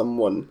got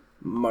someone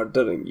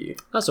murdering you.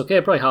 That's okay.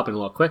 It probably happened a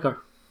lot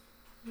quicker.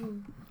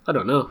 I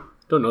don't know.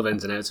 Don't know the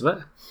ins and outs of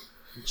it.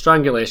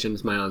 Strangulation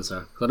is my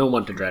answer. I don't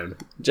want to drown.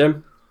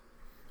 Jim?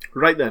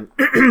 Right then,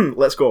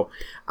 let's go.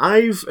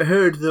 I've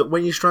heard that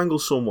when you strangle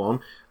someone,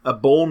 a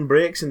bone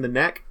breaks in the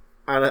neck,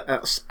 and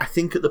I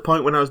think at the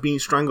point when I was being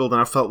strangled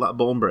and I felt that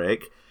bone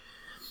break,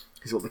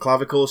 is it the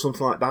clavicle or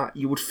something like that,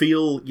 you'd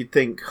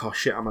think, oh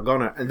shit, am I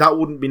gonna? And that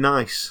wouldn't be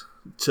nice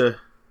to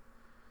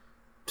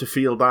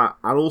feel that.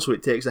 And also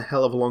it takes a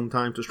hell of a long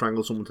time to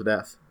strangle someone to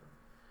death.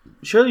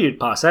 Surely you'd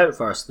pass out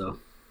first, though.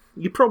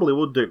 You probably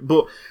would do.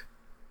 But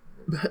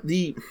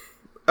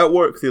at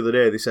work the other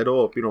day, they said,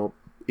 "Oh,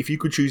 if you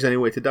could choose any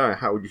way to die,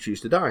 how would you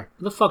choose to die?"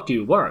 Where the fuck do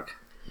you work?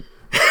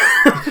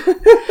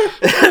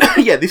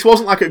 Yeah, this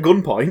wasn't like at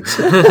gunpoint.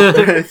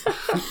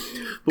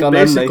 But Gun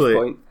and knife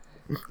point.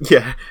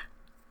 yeah.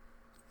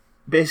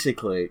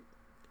 Basically,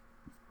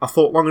 I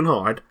thought long and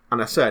hard,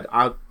 and I said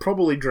I'd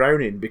probably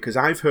drown in, because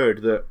I've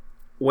heard that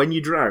when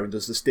you drown,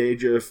 there's the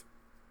stage of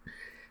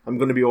I'm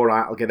going to be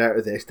alright, I'll get out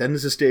of this. Then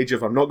there's a stage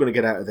of I'm not going to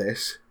get out of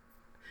this.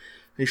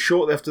 And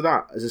shortly after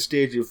that, there's a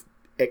stage of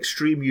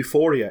extreme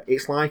euphoria.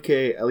 It's like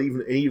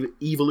an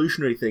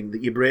evolutionary thing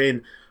that your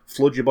brain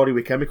floods your body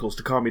with chemicals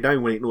to calm you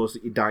down when it knows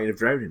that you're dying of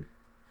drowning.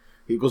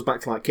 It goes back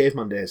to like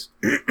caveman days.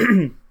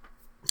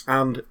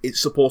 And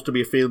it's supposed to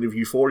be a feeling of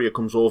euphoria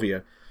comes over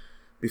you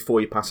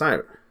before you pass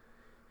out.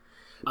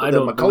 I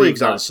don't believe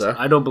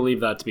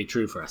that to be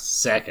true for a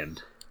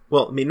second.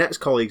 Well, my next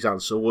colleague's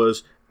answer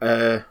was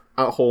at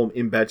home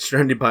in bed,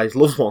 surrounded by his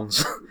loved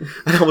ones.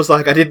 And I was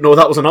like, I didn't know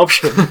that was an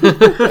option.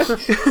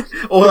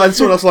 And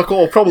someone else was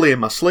like, probably in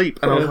my sleep.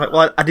 And I was like,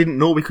 well, I didn't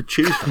know we could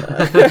choose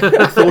that.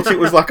 I thought it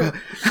was like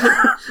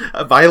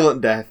a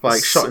violent death,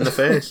 like shot in the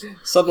face.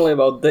 Suddenly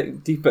I'm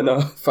dig deep in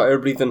a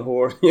fire-breathing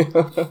whore.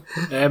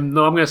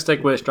 No, I'm going to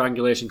stick with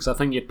strangulation, because I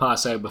think you'd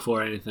pass out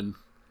before anything.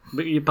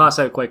 But you'd pass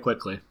out quite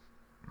quickly.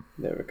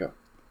 There we go.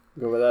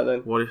 Go with that then.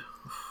 What?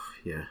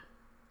 Yeah.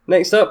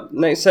 Next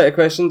set of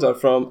questions are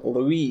from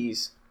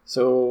Louise.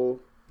 So,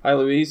 hi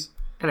Louise.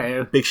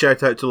 Hello. Big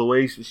shout out to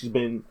Louise. She's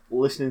been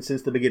listening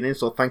since the beginning,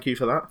 so thank you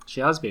for that. She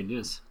has been,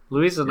 yes.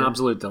 Louise is an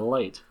absolute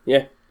delight.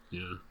 Yeah.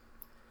 Yeah.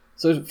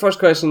 So, first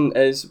question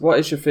is, what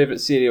is your favourite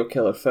serial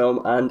killer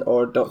film and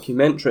or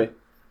documentary?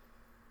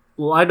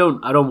 Well, I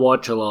don't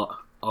watch a lot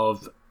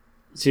of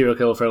serial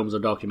killer films or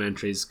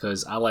documentaries,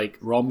 because I like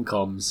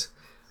rom-coms,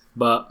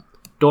 but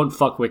Don't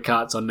Fuck With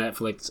Cats on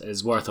Netflix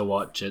is worth a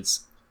watch.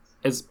 It's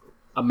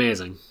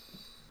amazing.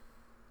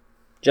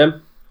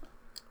 Jim?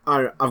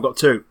 I've got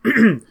two.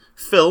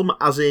 Film,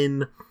 as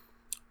in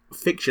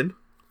fiction,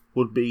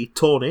 would be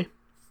Tony.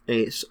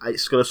 It's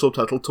got a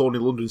subtitle, Tony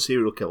London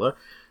Serial Killer.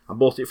 I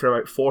bought it for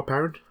about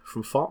 £4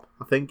 from FOP,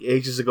 I think,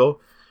 ages ago,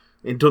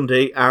 in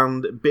Dundee,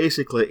 and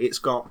basically it's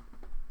got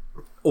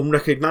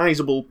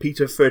unrecognisable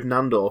Peter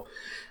Ferdinando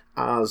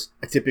as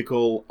a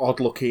typical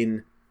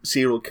odd-looking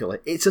serial killer.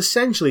 It's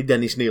essentially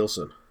Dennis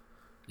Nielsen,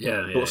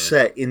 but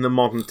set in the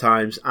modern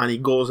times, and he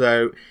goes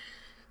out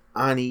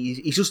and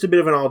he's just a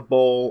bit of an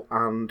oddball,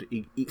 and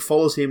it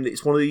follows him.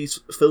 It's one of these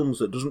films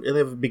that doesn't really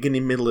have a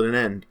beginning, middle and an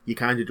end. You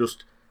kind of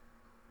just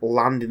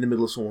land in the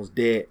middle of someone's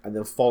day and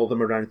then follow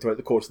them around throughout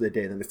the course of their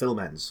day, and then the film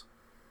ends.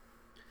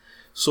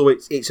 So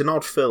it's an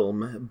odd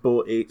film,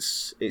 but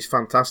it's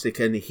fantastic,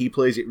 and he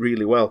plays it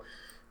really well.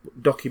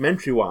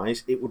 Documentary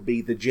wise, it would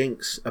be The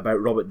Jinx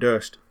about Robert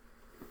Durst.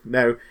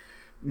 Now,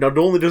 not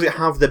only does it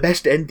have the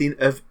best ending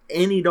of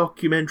any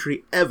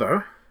documentary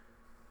ever,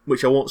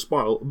 which I won't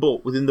spoil,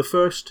 but within the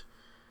first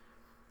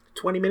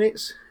 20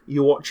 minutes,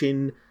 you're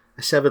watching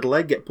a severed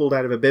leg get pulled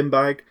out of a bin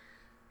bag.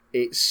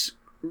 It's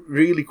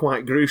really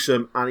quite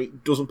gruesome, and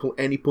it doesn't pull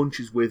any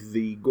punches with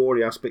the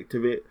gory aspect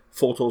of it.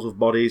 Photos of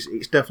bodies.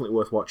 It's definitely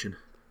worth watching.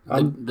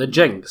 The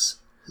Jinx.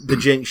 The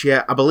Jinx,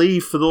 yeah. I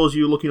believe for those of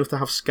you lucky enough to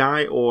have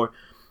Sky or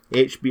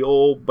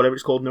HBO, whatever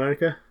it's called in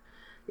America,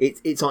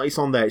 it's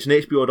on there. It's an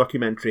HBO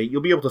documentary.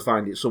 You'll be able to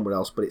find it somewhere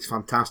else, but it's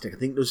fantastic. I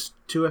think there's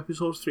 3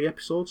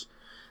 episodes.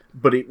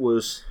 But it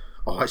was...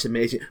 Oh, it's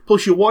amazing.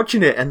 Plus, you're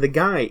watching it, and the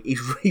guy,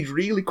 he's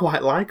really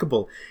quite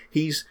likeable.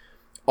 He's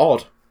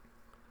odd.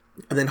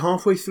 And then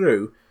halfway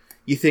through,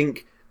 you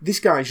think, this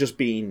guy's just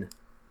being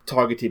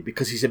targeted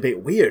because he's a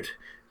bit weird.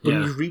 But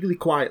he's really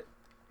quite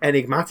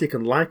enigmatic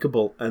and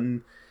likeable.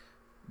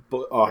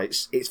 But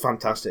it's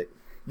fantastic.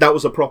 That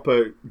was a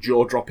proper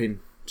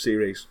jaw-dropping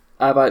series.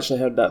 I've actually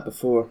heard that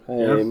before.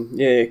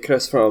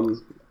 Chris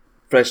from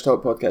Fresh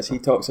Talk Podcast, he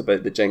talks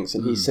about The Jinx,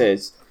 and he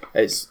says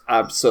it's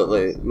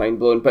absolutely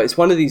mind-blowing. But it's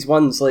one of these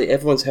ones, like,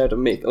 everyone's heard of,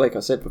 like I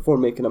said before,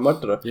 Making a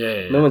Murderer.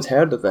 No one's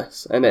heard of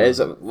this. And it is,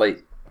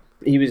 like,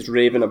 he was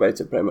raving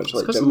about it pretty much.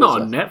 Like because it's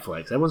not on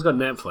Netflix. Everyone's got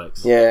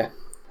Netflix. Yeah.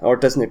 Or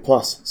Disney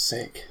Plus.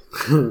 Sick.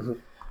 I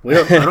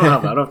don't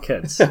have that. I don't have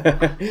kids.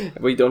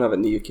 We don't have it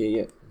in the UK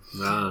yet.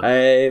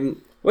 Nah.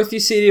 With your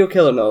serial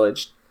killer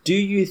knowledge, do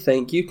you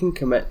think you can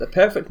commit the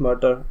perfect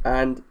murder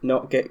and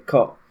not get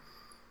caught?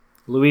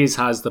 Louise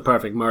has the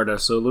perfect murder,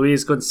 so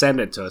Louise, go and send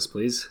it to us,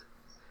 please.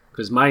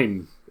 Because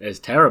mine is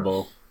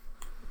terrible.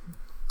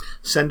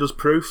 Send us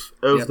proof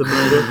of the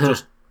murder.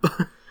 Just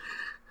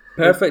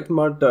perfect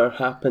murder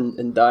happened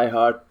in Die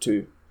Hard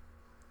 2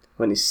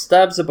 when he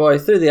stabs a boy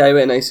through the eye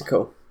with an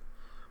icicle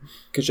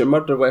because your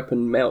murder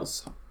weapon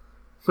melts.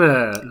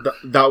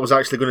 That was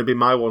actually going to be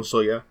my one,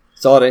 so yeah.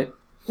 Sorry.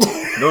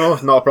 No,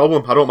 not a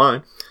problem. I don't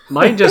mind.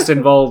 Mine just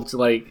involved,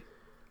 like,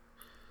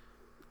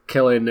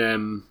 killing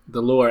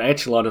the lower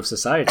echelon of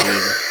society.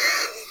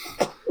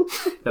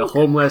 The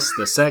homeless,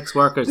 the sex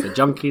workers, the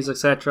junkies,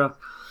 etc.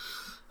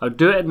 I'd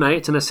do it at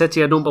night in a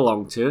city I don't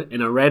belong to,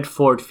 in a red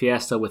Ford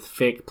Fiesta with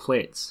fake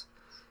plates.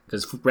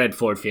 Because red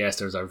Ford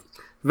Fiestas are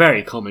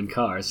very common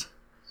cars.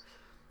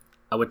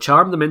 I would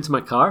charm them into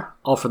my car,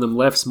 offer them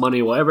lifts,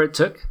 money, whatever it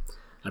took.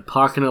 I'd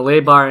park in a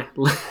lay-by...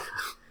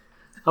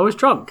 I was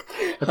drunk.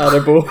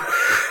 Haribo.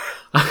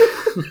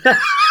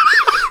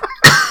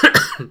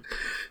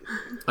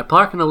 I'd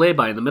park in a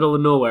lay-by in the middle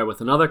of nowhere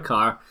with another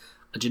car,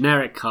 a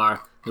generic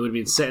car that would have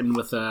been sitting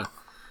with a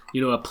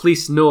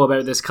police know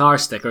about this car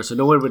sticker, so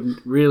no one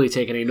would really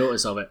take any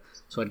notice of it.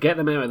 So I'd get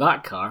them out of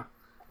that car,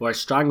 or I'd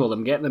strangle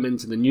them, get them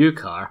into the new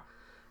car,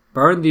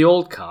 burn the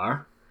old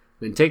car,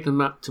 then take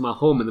them up to my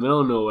home in the middle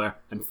of nowhere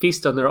and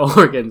feast on their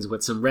organs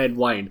with some red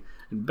wine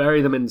and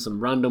bury them in some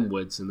random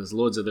woods, and there's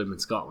loads of them in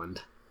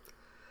Scotland.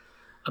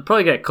 I'd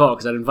probably get caught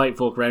because I'd invite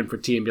folk around for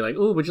tea and be like,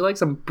 "Oh, would you like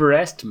some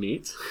breast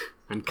meat?"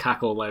 and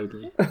cackle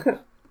loudly.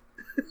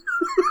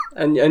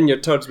 And your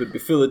turds would be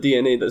full of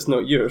DNA that's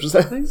not yours.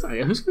 Exactly.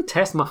 Who's going to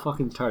test my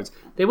fucking turds?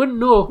 They wouldn't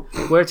know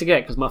where to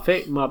get because my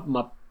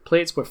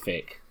plates were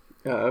fake.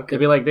 Oh, okay.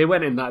 They'd be like, they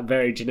went in that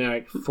very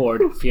generic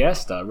Ford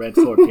Fiesta, red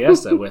Ford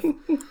Fiesta with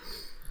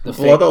the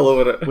blood all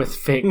over it. with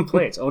fake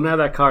plates. Oh, now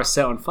that car's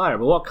set on fire.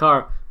 But what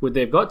car would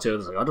they have got to? I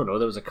was like, I don't know.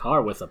 There was a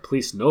car with a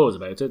police knows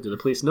about it. Do the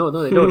police know?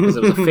 No, they don't because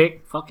it was a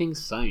fake fucking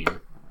sign.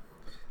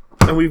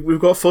 And we've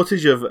got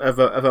footage of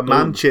a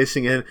man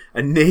chasing a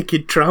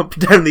naked tramp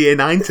down the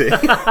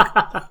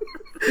A90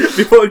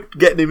 before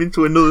getting him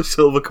into another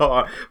silver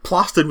car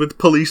plastered with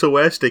police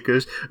aware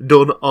stickers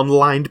done on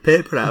lined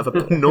paper out of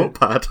a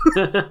notepad.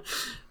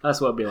 That's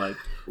what it'd be like.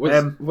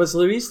 Was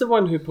Louise the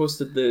one who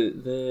posted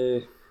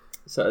the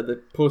sort of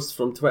the post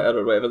from Twitter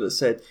or whatever that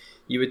said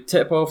you would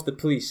tip off the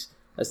police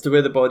as to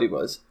where the body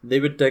was, they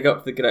would dig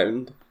up the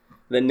ground,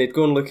 then they'd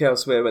go and look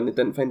elsewhere when they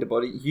didn't find the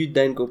body, you'd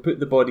then go put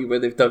the body where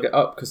they've dug it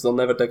up because they'll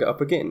never dig it up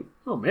again?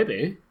 Oh,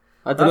 maybe.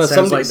 I don't know.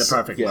 Sounds like the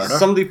perfect murder.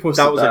 Somebody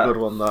posted that was a good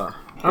one, that.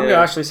 I'm going to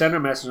actually send her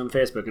a message on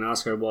Facebook and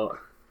ask her what.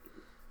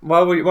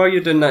 While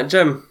you're doing that,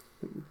 Jim,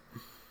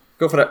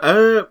 go for it.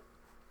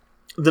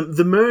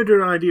 The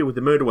murder idea with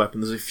the murder weapon,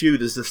 there's a few.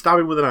 There's the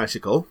stabbing with an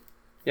icicle.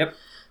 Yep.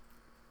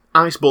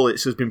 Ice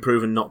bullets has been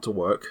proven not to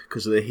work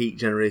because of the heat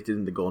generated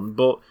in the gun.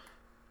 But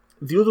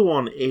the other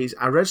one is,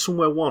 I read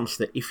somewhere once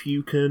that if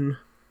you can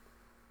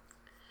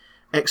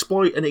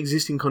exploit an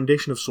existing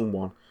condition of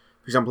someone,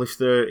 for example, if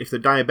they're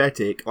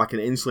diabetic, like an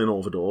insulin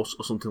overdose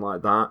or something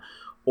like that,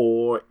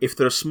 or if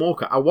they're a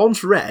smoker. I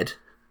once read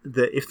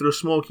that if they're a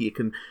smoker, you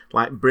can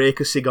like break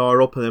a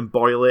cigar up and then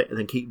boil it and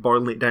then keep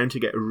boiling it down to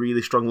get a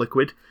really strong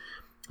liquid.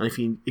 And if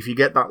you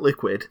get that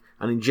liquid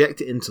and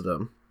inject it into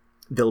them,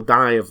 they'll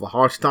die of a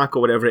heart attack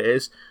or whatever it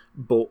is,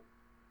 but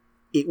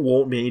it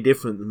won't be any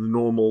different than the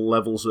normal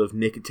levels of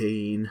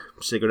nicotine,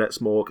 cigarette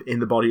smoke in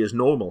the body as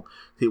normal.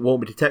 It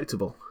won't be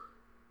detectable.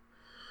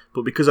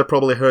 But because I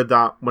probably heard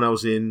that when I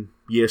was in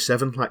year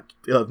 7, like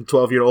 11,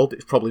 12-year-old,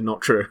 it's probably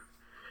not true.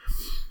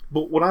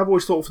 But what I've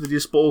always thought for the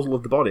disposal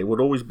of the body would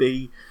always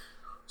be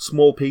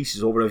small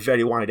pieces over a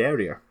very wide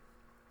area.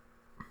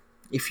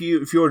 If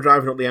you're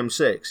driving up the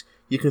M6,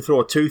 you can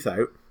throw a tooth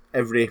out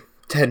every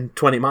 10,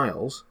 20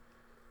 miles.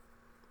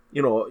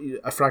 You know,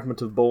 a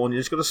fragment of bone, you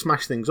just got to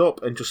smash things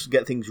up and just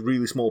get things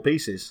really small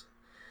pieces.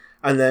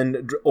 And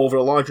then over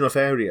a large enough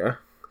area,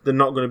 they're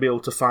not going to be able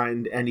to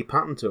find any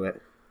pattern to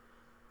it.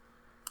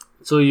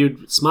 So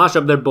you'd smash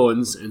up their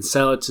bones and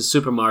sell it to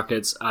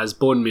supermarkets as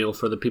bone meal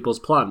for the people's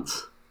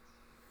plants.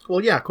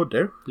 Well, yeah, I could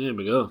do. There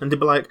we go. And they'd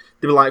be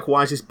like, why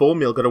has this bone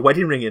meal got a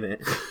wedding ring in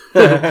it?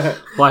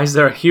 Why is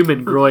there a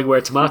human growing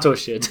where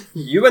tomatoes should?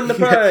 You win the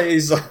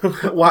prize!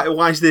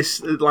 Why is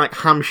this, like,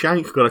 ham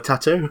shank got a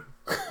tattoo?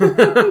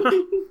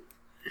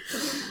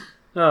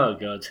 Oh,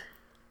 God.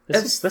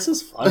 This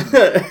is fun.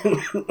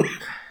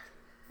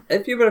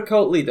 If you were a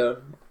cult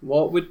leader,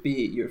 what would be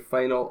your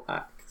final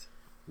act?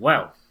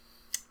 Well,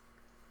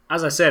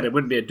 as I said, it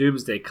wouldn't be a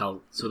doomsday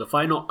cult. So the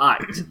final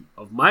act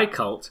of my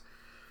cult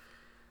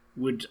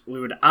we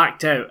would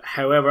act out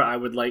however I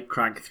would like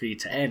Crank 3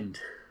 to end.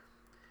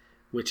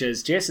 Which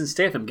is Jason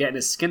Statham getting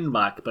his skin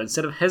back, but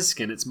instead of his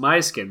skin, it's my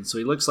skin, so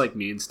he looks like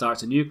me and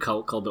starts a new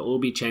cult called the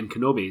Obi-Chen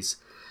Kenobis.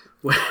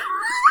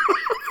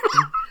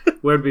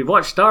 Where we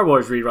watch Star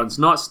Wars reruns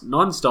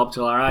non-stop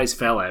till our eyes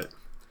fell out.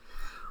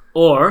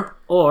 Or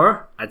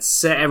I'd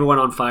set everyone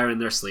on fire in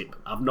their sleep.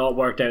 I've not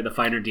worked out the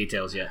finer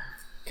details yet.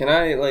 Can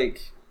I,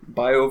 like,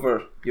 buy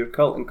over your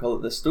cult and call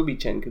it the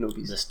Stoby-Chen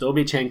Kenobis? The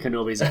Stoby-Chen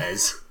Kenobis it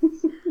is.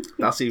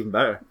 That's even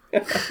better.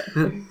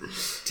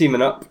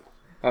 Teaming up.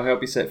 I'll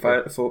help you set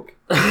fire to folk.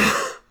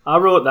 I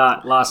wrote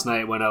that last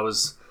night when I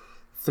was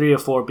 3 or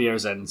 4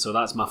 beers in, so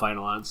that's my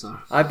final answer.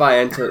 I buy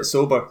into it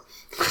sober.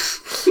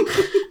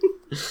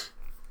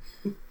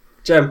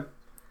 Jim?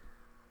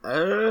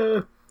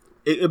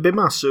 It would be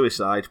mass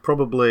suicide,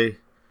 probably.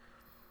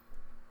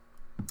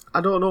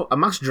 I don't know. A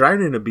mass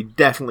drowning would be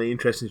definitely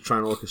interesting to try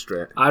and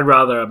orchestrate. I'd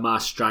rather a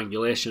mass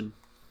strangulation.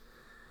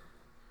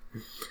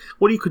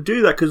 Well, you could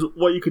do that, because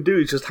what you could do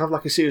is just have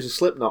like a series of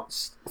slip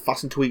knots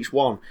fastened to each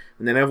one,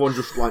 and then everyone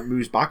just like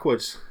moves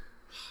backwards.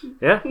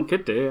 Yeah, you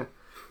could do,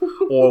 yeah.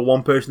 Or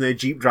one person in a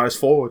Jeep drives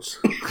forwards.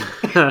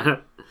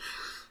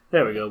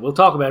 There we go. We'll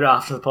talk about it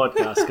after the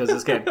podcast, because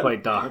it's getting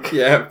quite dark.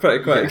 Yeah,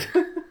 pretty quick.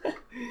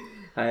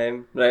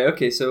 Right,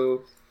 okay,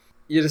 so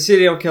You're a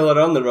serial killer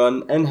on the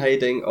run, in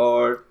hiding,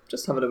 or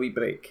just having a wee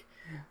break.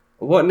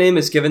 What name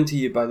is given to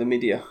you by the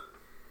media?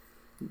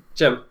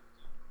 Jim?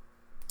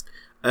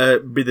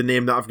 Be the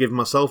name that I've given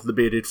myself, the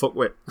bearded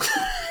fuckwit.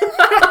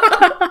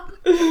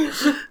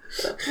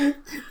 Can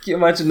you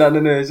imagine that in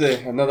the news,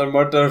 eh? Another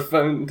murder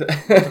found.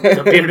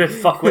 The bearded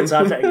fuckwit's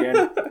at it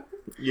again.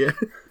 Yeah.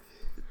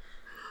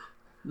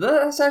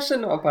 That's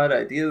actually not a bad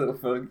idea though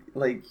for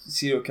like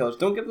serial killers.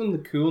 Don't give them the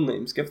cool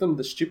names, give them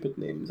the stupid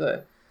names, eh?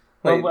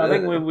 Well, I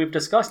think we've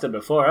discussed it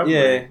before, haven't we?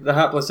 Yeah, the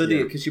hapless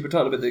idiot, because you were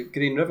talking about the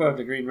Green River.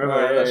 The Green River,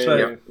 Aye, that's right.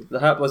 yeah. The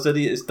hapless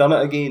idiot has done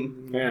it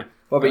again. Yeah.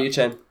 What about you,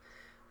 Chen?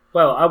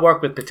 Well, I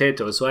work with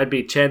potatoes, so I'd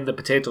be Chen the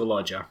potato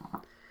lodger.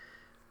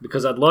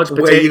 Because I'd lodge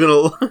Where are you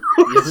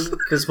potatoes. gonna?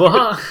 Because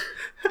what?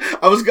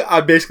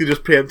 I basically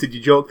just preempted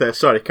your joke there.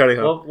 Sorry, carry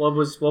on. What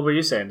were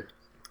you saying?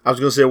 I was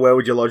gonna say, where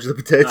would you lodge the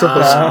potatoes?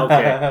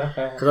 Okay.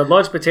 Because I'd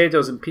lodge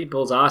potatoes in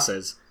people's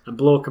asses and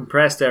blow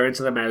compressed air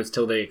into their mouths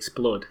till they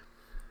explode.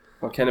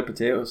 What kind of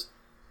potatoes?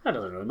 That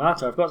doesn't really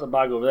matter. I've got the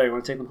bag over there. You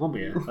want to take them home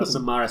here? That's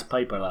some Maris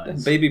Piper, that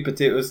is. Baby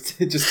potatoes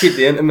to just keep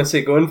the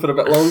intimacy going for a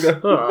bit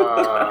longer.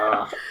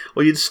 Ah.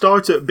 Well, you'd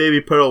start at baby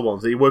pearl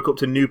ones, then you work up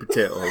to new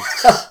potatoes.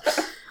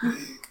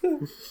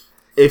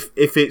 If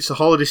it's a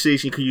holiday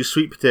season, you can use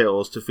sweet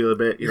potatoes to feel a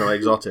bit,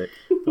 exotic.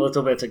 A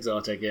little bit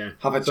exotic, yeah.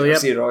 Have a So,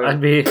 Jersey Royal. I'd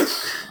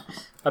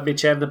be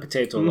Chen the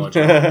potato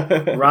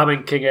lodger,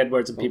 ramming King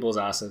Edwards in people's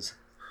asses.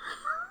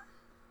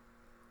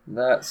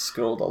 That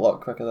scrolled a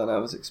lot quicker than I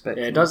was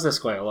expecting. Yeah, it does this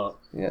quite a lot.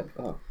 Yeah.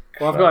 Oh,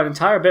 Well, I've got an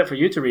entire bit for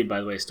you to read, by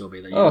the way,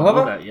 Stobie, that you Oh, don't have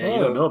know I? about. Yeah, you Oh.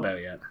 don't know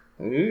about yet.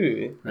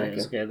 Ooh. Right,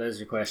 Okay. okay, there's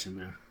your question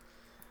there.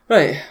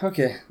 Right,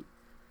 okay.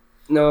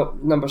 No,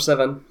 number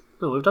 7.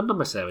 No, we've done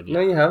number 7 yet. No,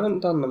 you haven't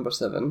done number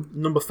 7.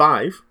 Number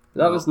 5.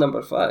 That was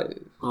number 5.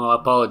 Oh,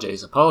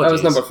 apologies. That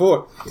was number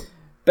 4.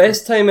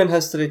 Best time in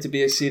history to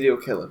be a serial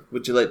killer.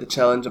 Would you like the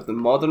challenge of the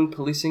modern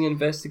policing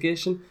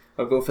investigation,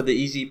 or go for the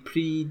easy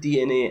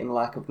pre-DNA and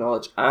lack of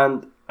knowledge?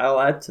 And I'll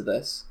add to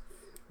this.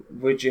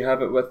 Would you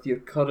have it with your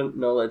current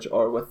knowledge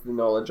or with the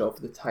knowledge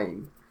of the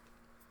time?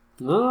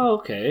 Oh,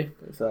 okay.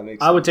 If that makes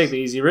sense. I would take the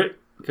easy route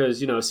because,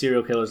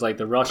 serial killers like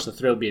the rush, the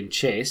thrill of being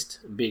chased,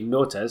 being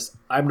noticed.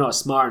 I'm not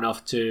smart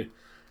enough to,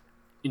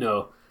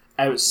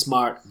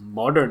 outsmart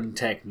modern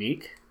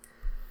technique,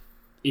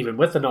 even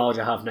with the knowledge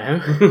I have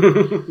now.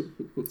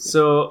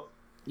 So,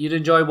 you'd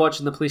enjoy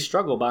watching the police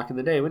struggle back in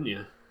the day, wouldn't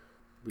you?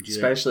 Would you?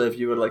 Especially if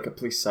you were like a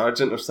police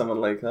sergeant or someone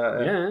like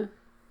that. Yeah.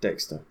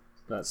 Dexter.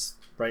 That's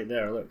right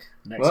there. Look,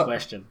 next What?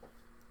 question.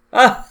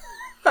 Ah,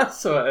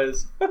 that's what it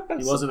is.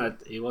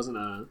 He wasn't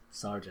a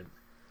sergeant.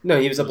 No,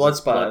 he was a blood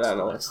spatter Blood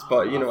analyst, spatter.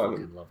 but you know what I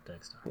fucking mean. love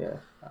Dexter. Yeah,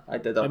 I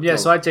did that. Yeah,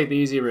 so I'd take the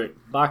easy route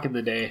back in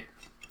the day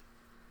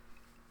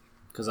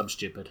because I'm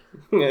stupid.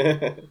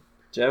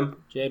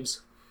 Jim?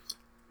 James?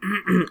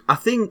 I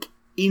think,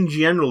 in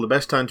general, the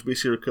best time to be a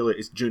serial killer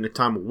is during the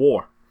time of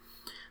war.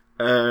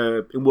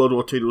 In World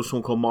War II, there was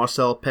someone called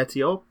Marcel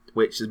Petiot,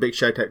 which is a big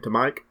shout out to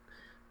Mike.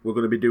 We're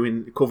going to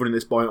be covering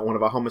this boy on one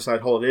of our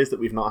homicide holidays that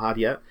we've not had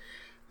yet.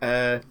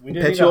 We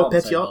do need a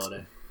homicide Petiot.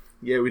 holiday.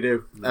 Yeah, we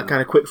do. A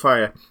kind of quick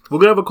fire. We're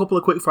going to have a couple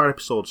of quick fire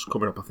episodes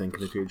coming up, I think,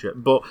 in the future.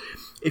 But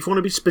if you want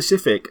to be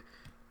specific,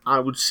 I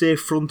would say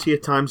Frontier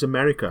Times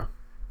America.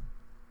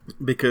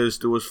 Because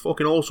there was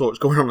fucking all sorts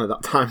going on at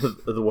that time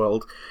of the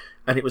world.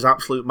 And it was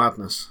absolute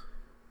madness.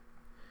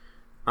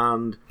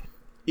 And,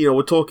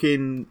 we're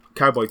talking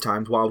cowboy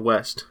times, Wild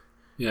West.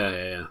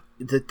 Yeah.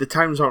 The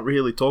towns aren't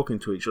really talking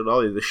to each other,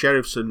 are they? The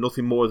sheriffs are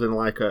nothing more than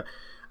like a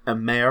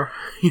mayor,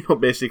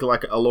 basically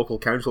like a local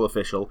council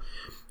official.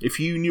 If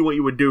you knew what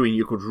you were doing,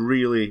 you could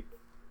really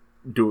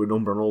do a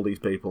number on all these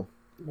people.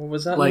 What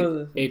was that? Like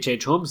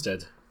H.H. Holmes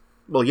did.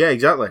 Well, yeah,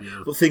 exactly.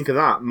 Yeah. But think of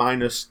that,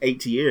 minus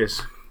 80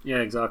 years. Yeah,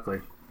 exactly.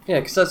 Yeah,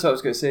 because that's what I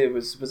was going to say.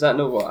 Was that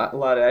what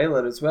Larry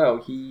Eiler as well?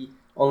 He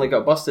only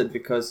got busted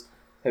because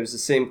it was the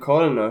same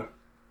coroner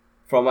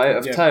from out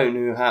of town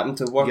who happened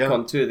to work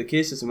on 2 of the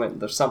cases and went,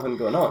 "There's something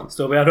going on."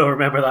 So I don't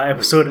remember that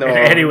episode in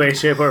any way,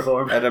 shape, or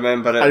form. I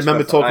remember it. I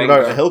remember talking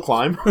about a hill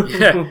climb.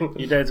 Yeah,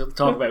 you did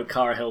talk about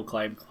Car Hill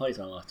Climb quite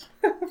a lot.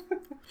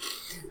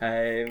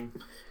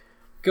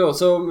 Cool.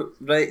 So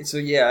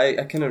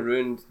I kind of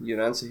ruined your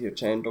answer here,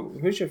 Chen. But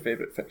who's your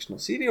favourite fictional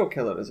serial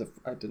killer? As if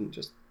I didn't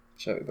just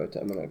shout about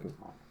it a minute ago.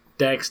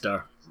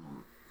 Dexter.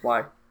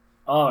 Why?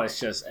 Oh, it's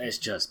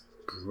just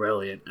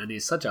brilliant, and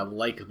he's such a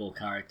likable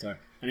character,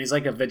 and he's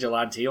like a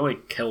vigilante. He only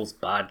kills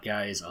bad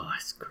guys. Oh,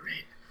 it's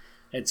great.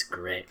 It's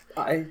great.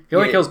 He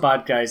only kills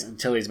bad guys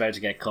until he's about to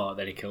get caught.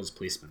 Then he kills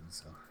policemen.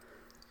 So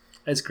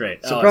it's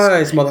great.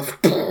 Surprise, it's great.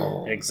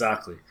 motherfucker!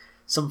 Exactly.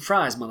 Some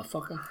fries,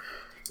 motherfucker.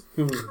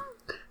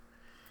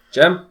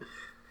 Jim?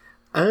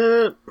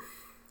 I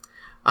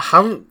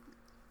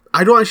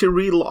don't actually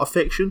read a lot of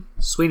fiction.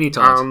 Sweeney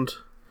Todd. And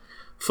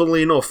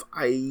funnily enough,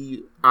 I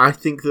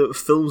think that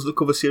films that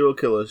cover serial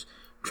killers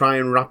try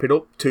and wrap it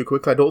up too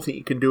quickly. I don't think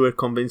you can do a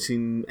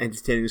convincing,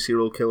 entertaining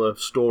serial killer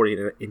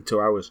story in 2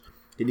 hours.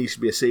 It needs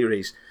to be a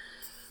series.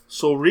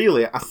 So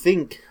really, I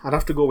think I'd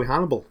have to go with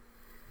Hannibal.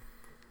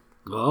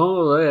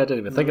 Oh, I didn't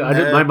even think.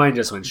 My mind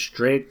just went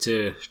straight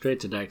to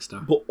Dexter.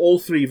 But all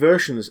three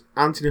versions,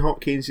 Anthony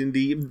Hopkins in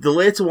the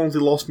later ones, they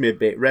lost me a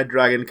bit. Red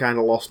Dragon kind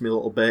of lost me a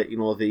little bit. You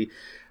know,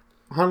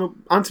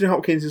 Anthony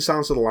Hopkins in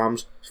Silence of the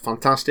Lambs,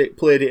 fantastic.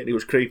 Played it and it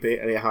was creepy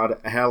and it had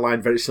a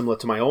hairline very similar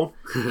to my own.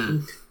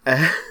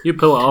 You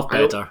pull it off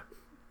better.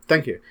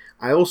 Thank you.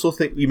 I also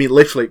think, you mean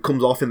literally it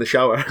comes off in the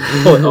shower.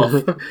 Pull it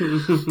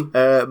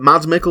off.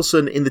 Mads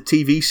Mikkelsen in the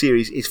TV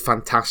series is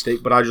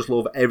fantastic, but I just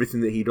love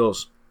everything that he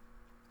does.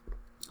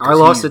 I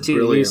lost the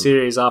TV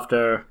series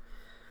after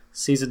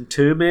season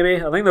 2, maybe.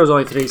 I think there was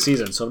only 3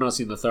 seasons, so I've not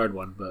seen the third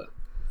one, but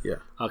yeah,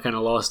 I kind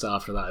of lost it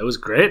after that. It was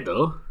great,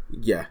 though.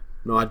 Yeah.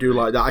 No, I do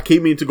like that. I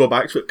keep meaning to go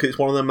back to it because it's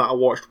one of them that I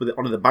watched with it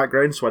on in the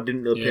background, so I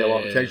didn't really pay a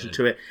lot of attention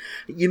to it.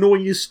 You know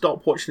when you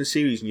stop watching a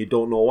series and you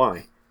don't know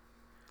why?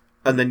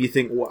 And then you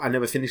think, well, I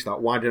never finished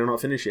that. Why did I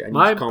not finish it? And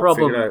you just can't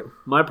figure it out.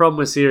 My problem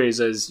with series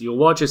is you'll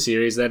watch a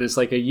series, then it's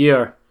like a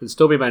year, and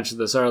Stobie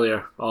mentioned this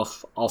earlier,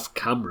 off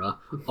camera,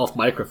 off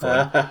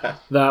microphone, that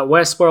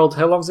Westworld,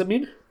 how long does it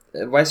mean?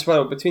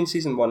 Westworld, between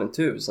season 1 and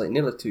 2, it was like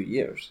nearly 2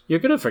 years. You're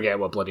going to forget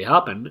what bloody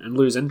happened and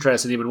lose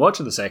interest in even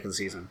watching the second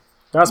season.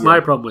 That's my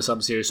problem with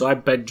some series, so I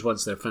binge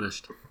once they're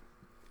finished.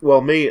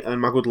 Well, me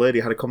and my good lady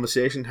had a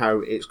conversation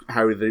how it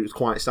was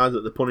quite sad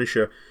that The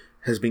Punisher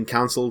has been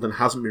cancelled and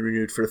hasn't been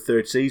renewed for a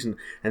 3rd season,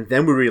 and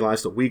then we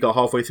realised that we got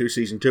halfway through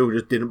season 2 and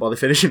just didn't bother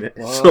finishing it.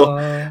 What? So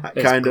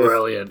it's kind of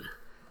brilliant.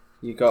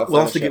 You got. We'll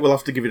have to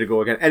give it a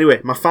go again. Anyway,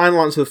 my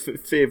final answer for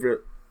favourite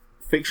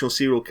fictional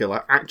serial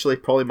killer, actually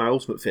probably my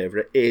ultimate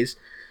favourite, is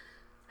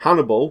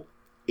Hannibal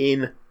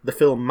in the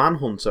film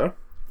Manhunter,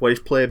 where he's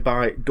played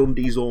by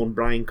Dundee's own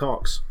Brian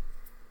Cox.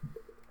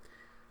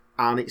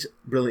 And it's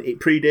brilliant. It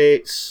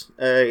predates.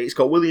 It's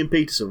got William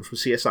Peterson from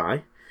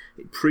CSI.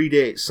 It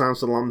predates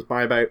Silence of the Lambs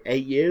by about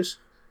 8 years.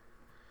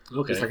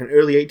 Okay. It's like an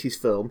early 80s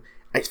film.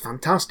 It's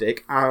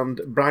fantastic, and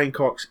Brian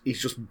Cox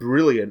is just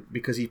brilliant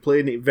because he's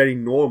playing it very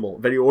normal,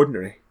 very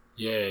ordinary.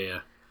 Yeah.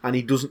 And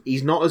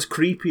he's not as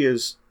creepy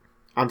as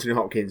Anthony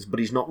Hopkins,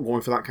 but he's not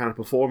going for that kind of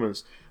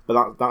performance.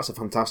 But that's a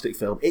fantastic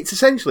film. It's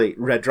essentially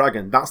Red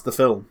Dragon. That's the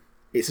film.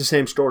 It's the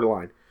same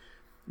storyline,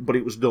 but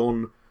it was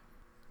done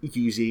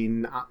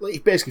using...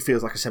 It basically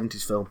feels like a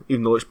 70s film,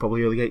 even though it's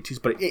probably early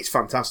 80s, but it's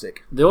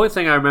fantastic. The only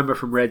thing I remember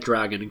from Red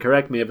Dragon, and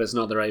correct me if it's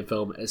not the right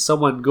film, is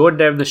someone going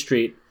down the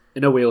street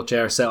in a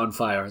wheelchair set on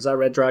fire. Is that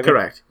Red Dragon?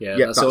 Correct. Yeah,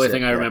 that's the only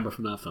thing I remember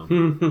from that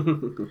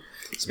film.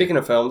 Speaking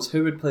of films,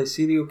 who would play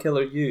serial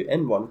killer you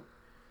in one?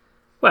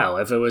 Well,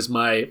 if it was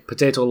my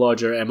Potato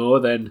Lodger MO,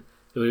 then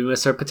it would be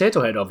Mr.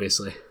 Potato Head,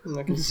 obviously.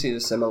 I can see the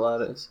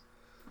similarities.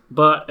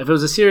 But if it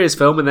was a serious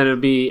film, then it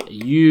would be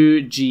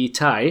Yu Ji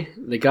Tai,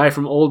 the guy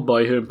from Old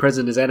Boy who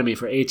imprisoned his enemy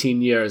for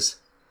 18 years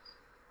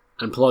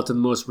and plotted the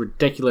most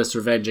ridiculous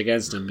revenge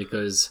against him,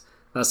 because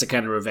that's the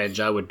kind of revenge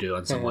I would do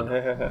on someone.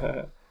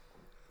 I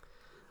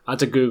had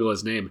to Google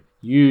his name.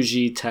 Yu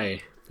Ji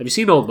Tai. Have you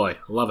seen Old Boy?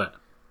 I love it.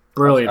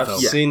 Brilliant I've film.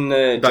 seen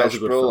Josh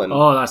Brolin.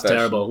 Oh, that's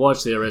terrible.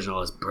 Watch the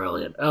original. It's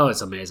brilliant. Oh,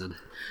 it's amazing.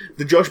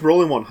 The Josh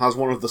Brolin one has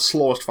one of the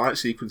slowest fight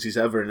sequences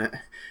ever in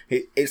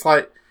it. It's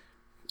like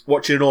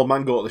watching an old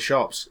man go to the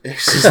shops.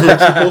 It's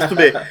supposed to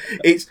be.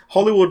 It's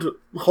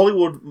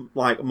Hollywood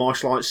like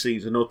martial arts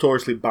scenes are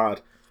notoriously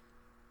bad.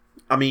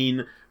 I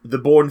mean, the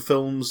Bourne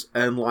films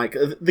and like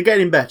they're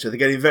getting better.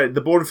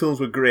 The Bourne films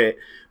were great,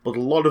 but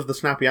a lot of the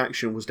snappy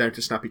action was down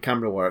to snappy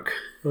camera work.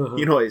 Uh-huh.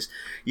 You know,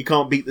 you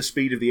can't beat the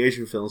speed of the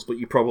Asian films, but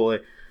you probably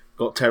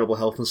got terrible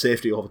health and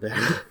safety over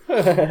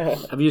there.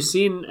 Have you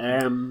seen?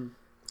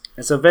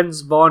 It's a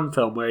Vince Vaughn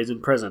film where he's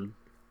in prison.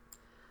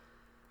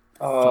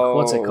 Oh,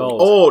 what's it called?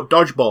 Oh,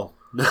 Dodgeball.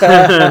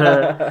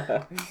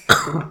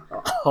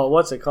 Oh,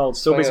 what's it called?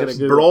 Somebody's going to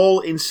Google. Brawl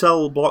in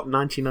Cell Block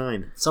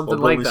 99. Something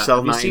like that.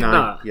 Have you seen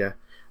that? Yeah,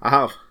 I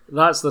have.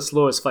 That's the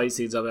slowest fight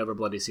scenes I've ever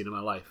bloody seen in my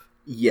life.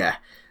 Yeah.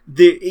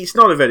 It's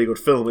not a very good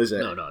film, is it?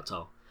 No, not at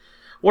all.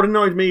 What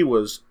annoyed me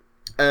was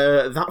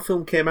that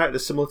film came out at a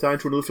similar time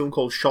to another film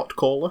called Shot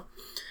Caller.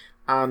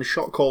 And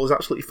Shot Caller is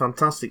absolutely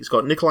fantastic. It's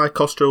got Nikolai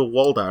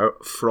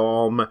Coster-Waldau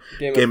from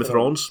Game of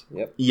Thrones.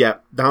 Yep. Yeah,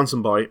 the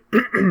handsome boy.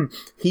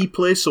 He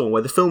plays someone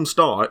where the film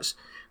starts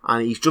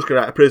and he's just got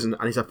out of prison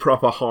and he's a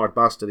proper hard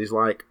bastard. He's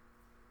like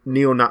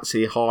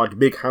neo-Nazi, hard,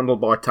 big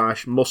handlebar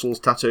tash, muscles,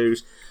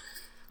 tattoos.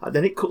 And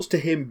then it cuts to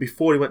him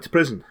before he went to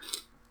prison.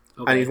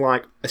 Okay. And he's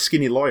like a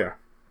skinny lawyer.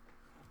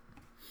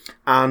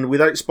 And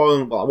without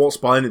spoiling, well, I won't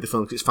spoil any of the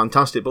film because it's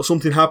fantastic, but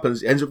something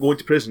happens, he ends up going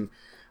to prison.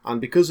 And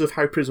because of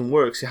how prison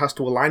works, he has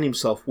to align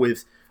himself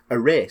with a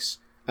race.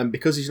 And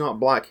because he's not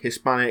black,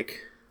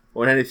 Hispanic,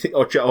 or anything,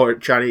 or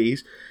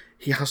Chinese,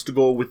 he has to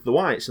go with the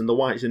whites, and the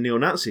whites are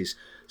neo-Nazis.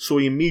 So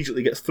he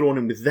immediately gets thrown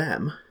in with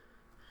them.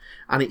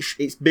 And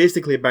it's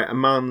basically about a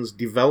man's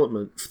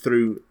development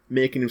through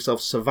making himself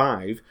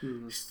survive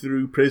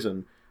through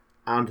prison,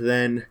 and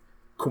then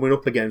coming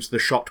up against the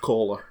shot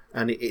caller.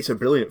 And it's a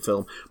brilliant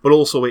film. But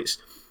also it's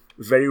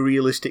very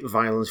realistic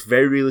violence,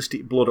 very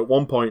realistic blood. At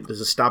one point,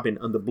 there's a stabbing,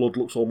 and the blood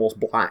looks almost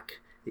black.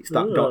 It's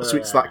that so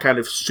it's that kind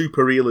of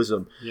super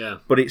realism. Yeah.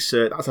 But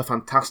that's a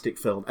fantastic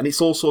film, and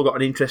it's also got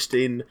an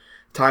interesting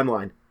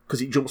timeline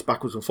because it jumps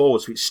backwards and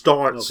forwards. So it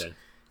starts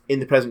in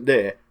the present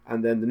day,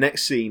 and then the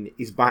next scene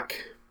is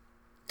back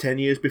 10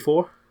 years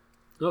before.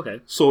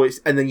 Okay. So it's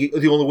and then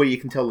the only way you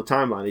can tell the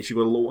timeline is you've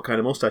got to look what kind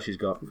of mustache he's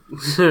got.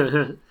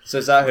 So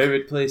is that who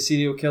would play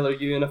serial killer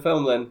you in a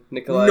film then,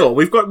 Nikolai? No,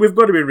 we've got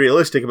to be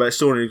realistic about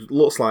someone who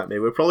looks like me.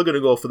 We're probably going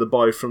to go for the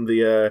boy from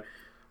the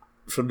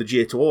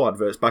J2O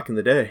adverts back in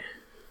the day.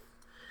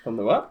 From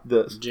the what?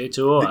 The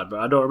J2O advert.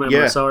 I don't remember.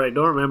 Yeah. Sorry,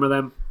 don't remember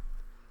them.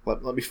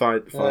 Let me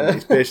find it.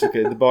 It's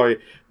basically the boy.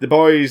 The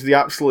boy is the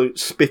absolute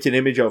spitting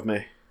image of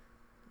me.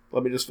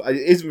 Let me just. It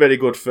isn't very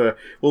good for.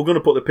 We're going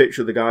to put the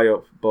picture of the guy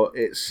up, but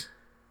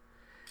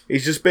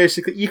he's just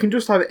basically. You can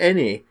just have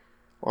any,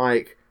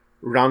 like,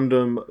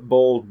 random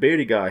bald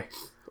beardy guy.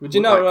 Would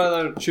you not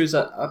rather choose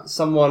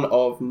someone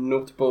of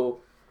notable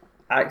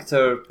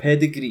actor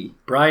pedigree?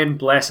 Brian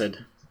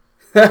Blessed.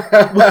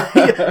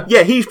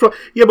 Yeah, he's but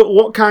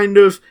what kind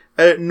of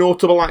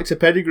notable actor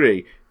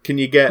pedigree can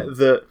you get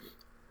that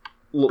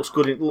looks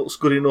good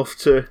enough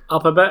to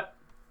Up a bit.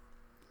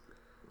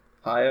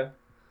 Higher.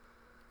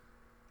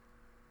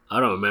 I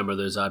don't remember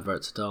those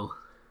adverts at all.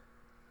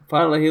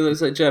 Apparently he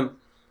looks like Jim.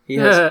 He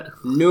has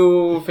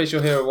no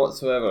facial hair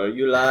whatsoever.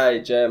 You lie,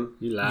 Jim.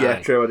 You lie. Yeah,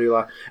 true, I do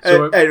lie.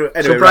 So, Anyway,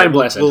 Brian right,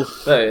 Blessed.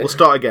 We'll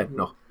start again.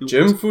 No,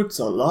 Jim Foot's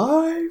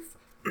alive.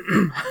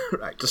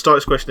 Right, to start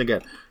this question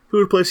again, who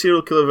would play a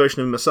serial killer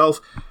version of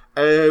myself?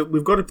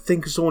 We've got to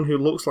think of someone who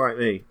looks like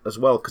me as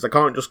well, because I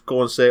can't just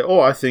go and say, "Oh,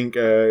 I think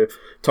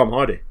Tom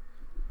Hardy,"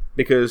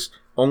 because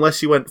unless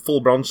he went full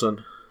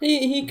Bronson,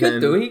 He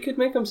could though. He could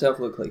make himself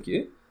look like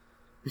you.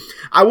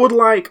 I would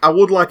like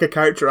a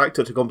character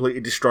actor to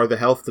completely destroy the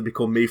health to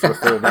become me for a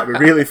film. That'd be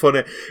really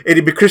funny.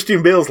 It'd be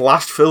Christian Bale's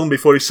last film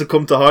before he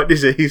succumbed to heart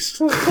disease.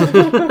 Fat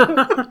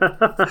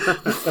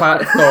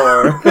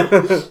Thor.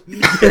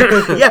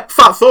 Yeah,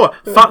 Fat Thor.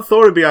 Fat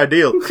Thor would be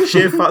ideal.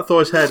 Shave Fat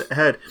Thor's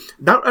head.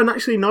 That and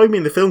actually annoyed me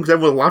in the film because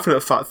everyone was laughing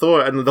at Fat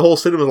Thor and the whole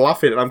cinema was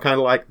laughing, and I'm kind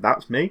of like,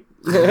 that's me.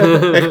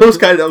 That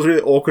was a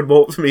really awkward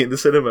moment for me in the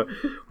cinema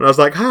when I was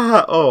like,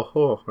 ha,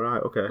 oh,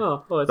 right, okay.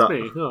 Oh, it's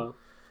me. Oh.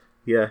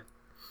 Yeah.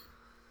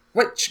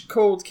 Which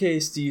cold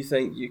case do you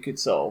think you could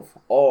solve,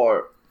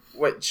 or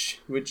which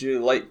would you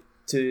like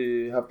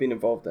to have been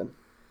involved in?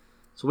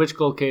 So which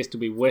cold case do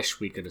we wish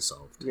we could have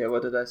solved? Yeah,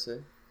 what did I say?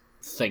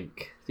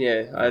 Think.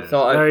 Yeah, I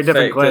thought Very I'd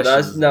different picked it.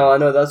 questions. No, I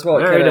know, that's what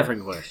Very kinda,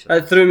 different question.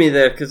 It threw me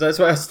there, because that's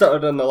what I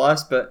stuttered on the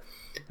last bit.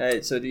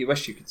 So do you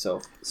wish you could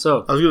solve?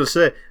 So I was going to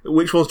say,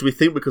 which ones do we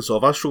think we could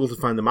solve? I struggle to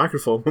find the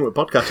microphone when we're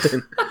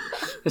podcasting.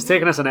 it's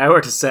taken us an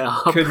hour to set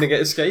up. Couldn't get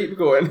Skype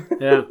going.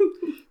 Yeah.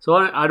 So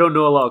I don't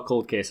know a lot of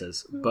cold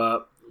cases,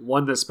 but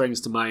one that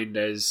springs to mind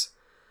is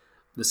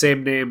the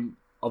same name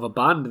of a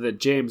band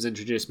that James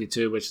introduced me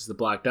to, which is the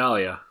Black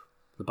Dahlia.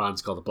 The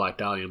band's called the Black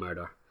Dahlia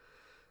Murder.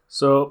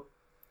 So,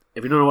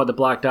 if you don't know what the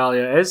Black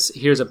Dahlia is,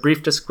 here's a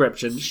brief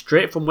description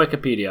straight from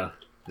Wikipedia,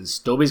 and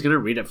Stobie's going to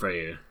read it for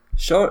you.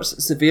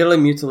 Short's severely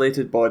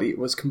mutilated body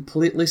was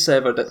completely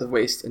severed at the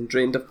waist and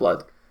drained of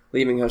blood,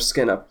 leaving her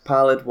skin a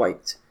pallid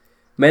white.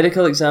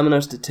 Medical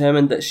examiners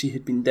determined that she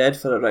had been dead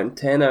for around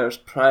 10 hours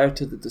prior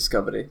to the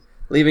discovery,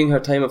 leaving her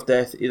time of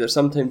death either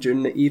sometime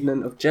during the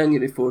evening of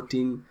January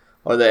 14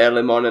 or the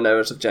early morning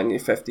hours of January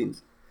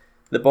 15th.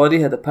 The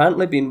body had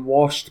apparently been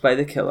washed by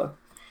the killer.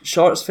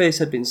 Short's face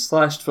had been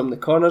slashed from the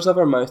corners of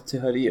her mouth to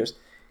her ears,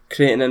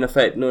 creating an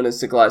effect known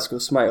as the Glasgow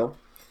smile.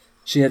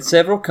 She had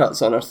several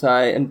cuts on her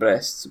thigh and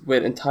breasts,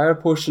 where entire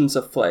portions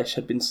of flesh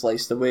had been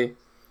sliced away.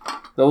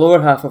 The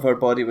lower half of her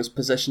body was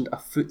positioned a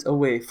foot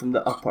away from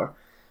the upper,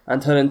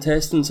 and her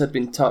intestines had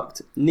been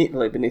tucked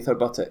neatly beneath her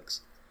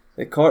buttocks.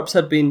 The corpse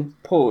had been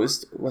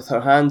posed with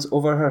her hands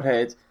over her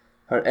head,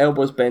 her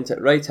elbows bent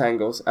at right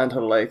angles, and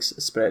her legs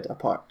spread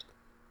apart.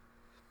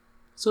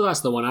 So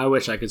that's the one I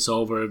wish I could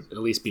solve or at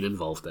least been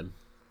involved in,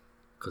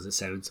 because it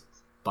sounds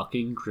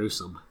fucking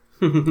gruesome.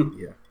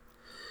 Yeah.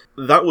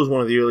 That was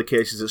one of the early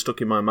cases that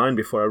stuck in my mind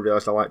before I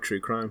realised I liked true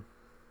crime.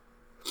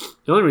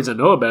 The only reason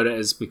I know about it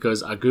is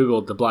because I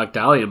googled the Black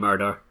Dahlia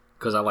Murder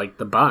because I liked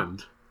the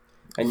band.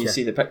 And you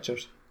see the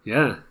pictures.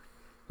 Yeah.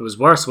 It was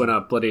worse when I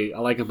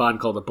like a band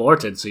called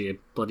Aborted, so you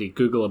bloody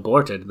Google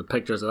Aborted, and the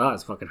pictures of that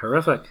is fucking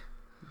horrific.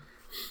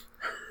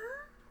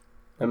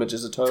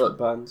 Images of toilet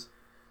bands.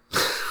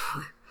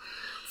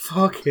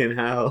 Fucking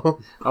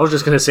hell. I was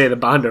just going to say the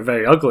band are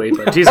very ugly,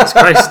 but Jesus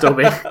Christ,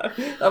 Toby.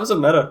 That was a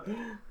mirror.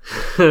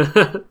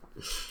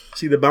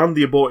 See, the band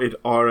The Aborted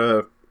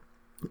are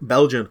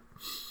Belgian.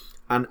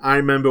 And I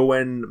remember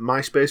when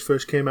MySpace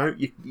first came out,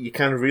 you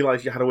kind of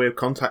realised you had a way of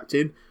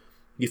contacting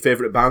your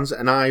favourite bands.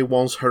 And I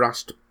once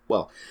harassed,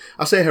 well,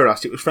 I say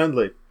harassed, it was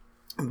friendly.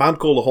 A band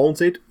called The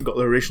Haunted, got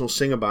the original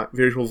singer back,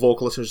 the original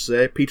vocalist, I should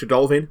say, Peter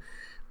Dolvin.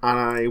 And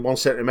I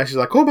once sent him a message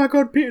like, oh my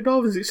god, Peter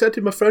Dolvin's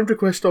accepted my friend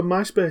request on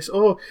MySpace.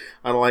 Oh,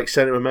 and I like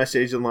sent him a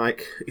message and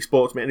like he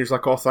spoke to me and he was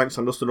like, oh thanks,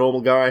 I'm just a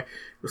normal guy.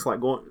 Just like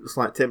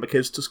take my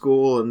kids to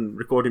school and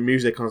recording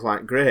music. And I was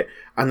like, great.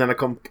 And then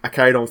I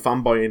carried on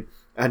fanboying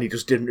and he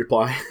just didn't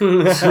reply.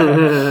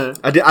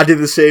 I did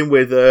the same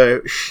with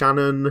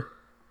Shannon.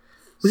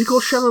 Was he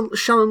called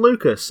Shannon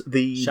Lucas,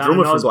 the Shannon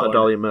drummer from Osbourne. Black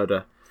Dahlia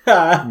Murder?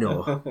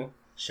 No.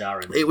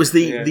 Sharon. It was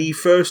the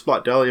first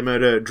Black Dahlia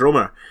Murder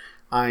drummer.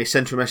 I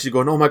sent him a message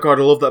going, "Oh my god,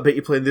 I love that bit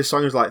you playing this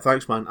song." He was like,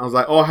 "Thanks, man." I was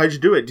like, "Oh, how'd you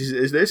do it? Is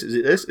it this? Is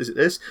it this? Is it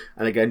this?"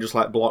 And again, just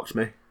like blocks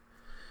me.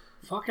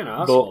 Fucking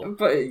asshole.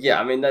 But yeah,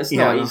 I mean, that's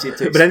not easy to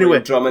explain but anyway,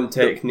 drumming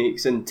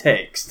techniques in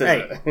text, is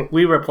it?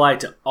 We reply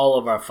to all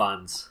of our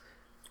fans.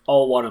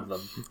 All one of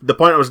them. The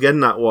point I was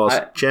getting at was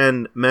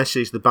Chen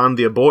messaged the band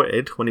The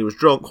Aborted when he was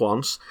drunk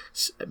once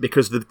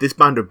because this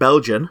band are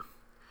Belgian,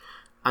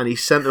 and he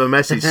sent them a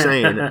message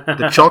saying,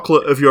 "The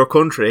chocolate of your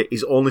country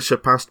is only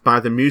surpassed by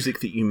the music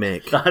that you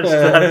make." That's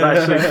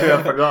actually true.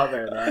 I forgot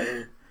about that.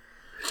 Yeah.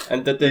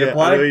 And did they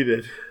reply? I know you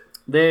did.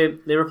 They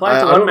replied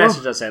to one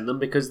message I sent them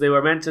because they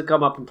were meant to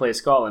come up and play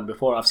Scotland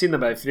before. I've seen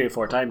them about 3 or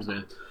 4 times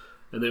now,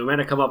 and they were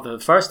meant to come up the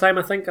first time.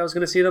 I think I was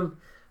going to see them,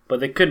 but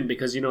they couldn't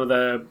because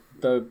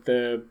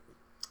the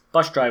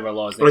bus driver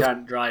laws. They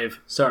can't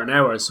drive certain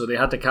hours, so they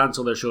had to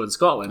cancel their show in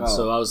Scotland.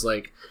 So I was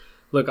like,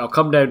 "Look, I'll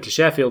come down to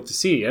Sheffield to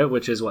see you,"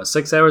 which is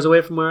 6 hours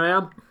away from where I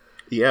am.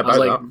 Yeah, I was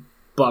like, that.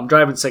 "But I'm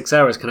driving 6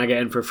 hours. Can I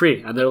get in for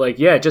free?" And they're like,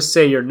 "Yeah, just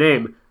say your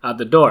name at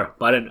the door."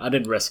 But I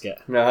didn't risk it.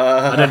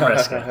 I didn't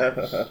risk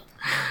it.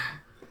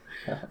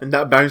 And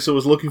that bouncer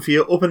was looking for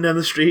you up and down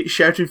the street,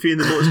 shouting for you in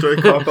the multi-story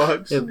car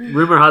parks.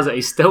 Rumour has it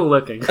he's still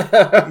looking.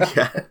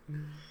 Yeah.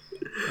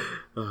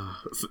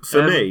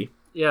 For me...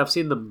 Yeah, I've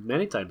seen them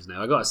many times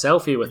now. I got a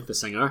selfie with the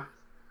singer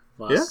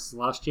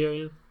last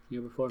year,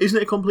 year before. Isn't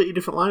it a completely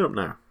different lineup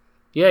now?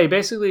 Yeah, he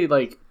basically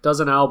does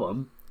an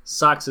album,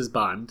 sacks his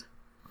band,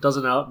 does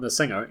an album, the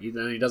singer,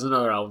 then he does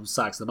another album,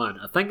 sacks the band.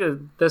 I think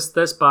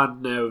this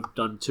band now have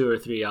done 2 or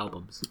 3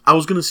 albums. I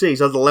was going to say,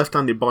 he's had the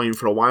left-handed boy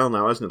for a while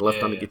now, hasn't it? The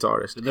left-handed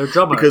guitarist. And their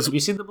drummer, have you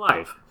seen them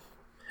live?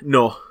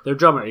 No. Their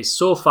drummer, he's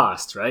so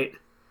fast, right?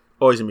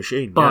 Oh, he's a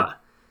machine, but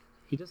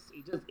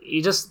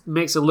he just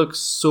makes it look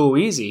so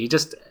easy.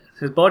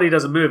 His body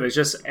doesn't move, it's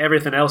just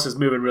everything else is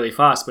moving really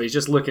fast, but he's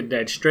just looking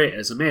dead straight.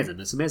 It's amazing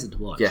to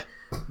watch. Yeah,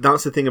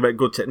 that's the thing about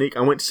good technique.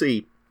 I went to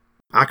see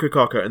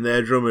Akakoka and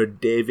their drummer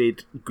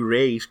David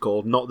Gray, he's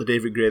called, not the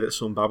David Gray that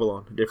sung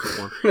Babylon, a different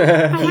one.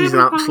 He's an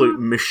absolute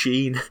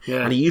machine.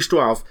 Yeah. And he used to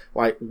have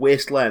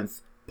waist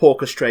length,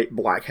 poker straight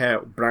black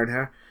hair, brown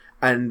hair,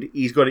 and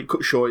he's got it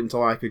cut short into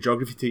a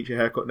geography teacher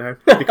haircut now.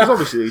 Because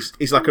obviously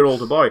he's like an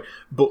older boy.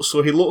 But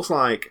so he looks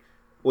like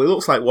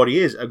what he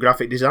is, a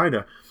graphic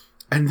designer.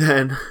 And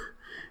then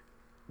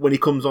when he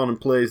comes on and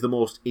plays the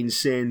most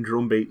insane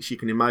drum beats you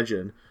can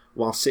imagine,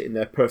 while sitting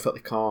there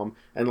perfectly calm,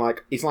 and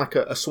it's like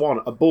a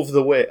swan above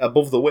the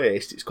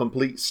waist, it's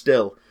complete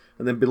still,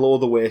 and then below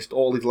the waist,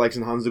 all his legs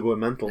and hands are going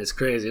mental. It's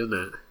crazy, isn't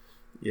it?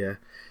 Yeah.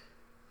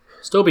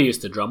 Stobie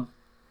used to drum.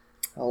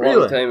 A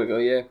long time ago,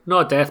 yeah.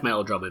 Not death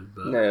metal drumming,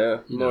 but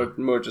no,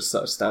 more just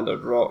sort of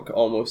standard rock,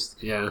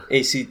 almost. Yeah.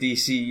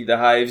 AC/DC, The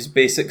Hives,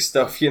 basic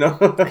stuff,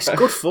 It's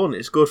good fun.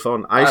 It's good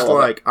fun. I used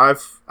to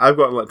I've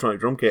got an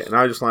electronic drum kit, and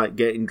I just like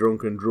getting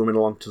drunk and drumming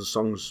along to the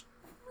songs.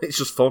 It's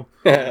just fun.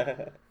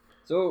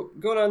 So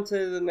going on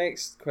to the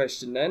next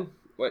question then,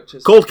 which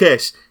is Cold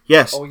Case.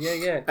 Yes. Oh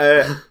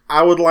yeah.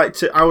 I would like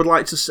to.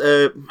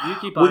 You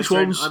keep answering. Which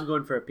ones? I'm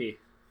going for a pee.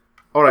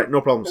 All right, no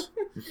problems.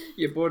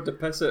 You're bored to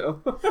piss it off.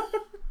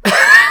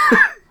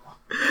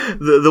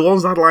 The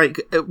ones I'd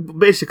like,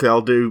 basically,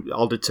 I'll do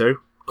 2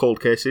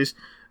 cold cases.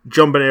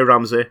 John Benet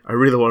Ramsey. I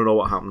really want to know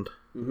what happened.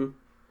 Mm-hmm.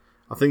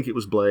 I think it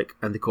was Blake,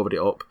 and they covered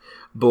it up.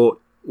 But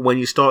when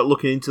you start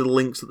looking into the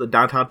links that the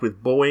dad had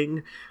with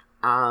Boeing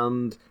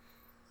and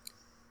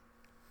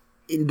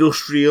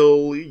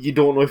industrial, you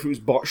don't know if it was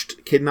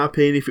botched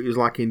kidnapping, if it was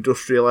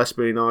industrial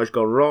espionage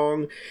gone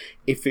wrong,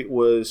 if it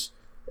was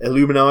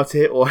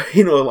Illuminati or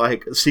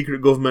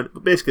secret government.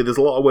 But basically, there's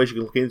a lot of ways you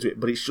can look into it.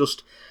 But it's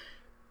just.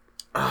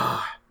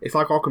 It's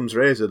like Occam's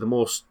razor. The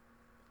most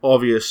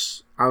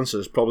obvious answer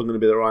is probably going to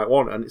be the right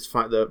one, and it's the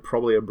fact that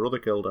probably a brother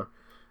killed her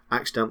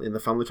accidentally, and the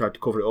family tried to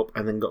cover it up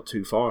and then got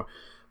too far.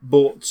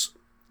 But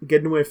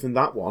getting away from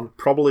that one,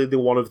 probably the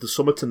one of the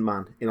Somerton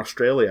man in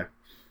Australia,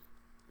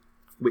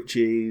 which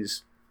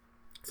is,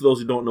 for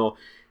those who don't know,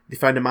 they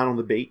found a man on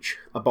the beach,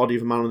 a body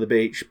of a man on the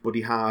beach, but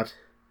he had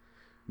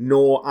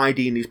no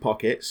ID in his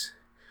pockets.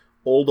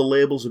 All the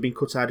labels had been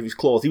cut out of his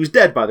clothes. He was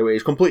dead, by the way.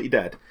 He's completely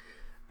dead.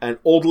 And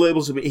all the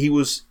labels have been... He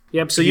was...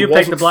 Yep, so you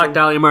picked the Black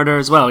Dahlia murder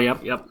as well,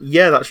 yep.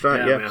 Yeah, that's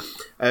right,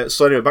 yeah.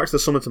 So anyway, back to the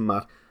Somerton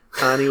man.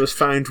 And he was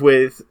found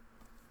with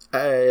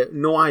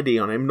no ID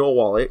on him, no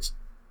wallet.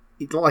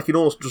 It looked like he'd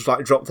almost just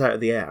dropped out of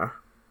the air.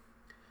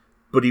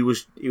 But he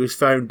was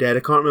found dead.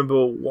 I can't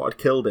remember what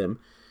had killed him.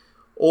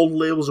 All the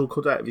labels were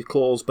cut out of his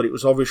clothes, but it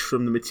was obvious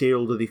from the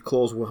material that his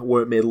clothes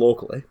weren't made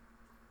locally.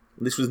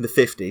 And this was in the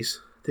 50s.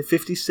 The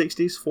 50s,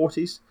 60s,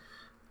 40s?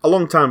 A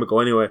long time ago,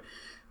 anyway.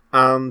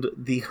 And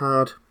they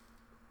had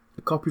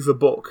a copy of a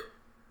book,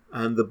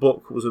 and the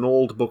book was an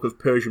old book of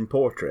Persian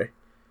poetry,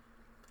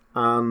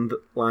 and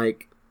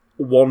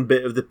one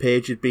bit of the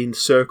page had been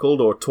circled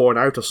or torn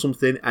out or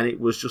something, and it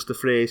was just the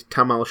phrase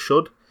Tamal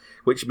Shud,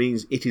 which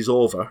means it is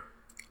over,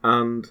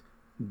 and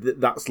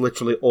that's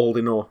literally all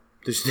they know.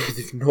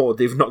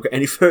 They've not got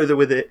any further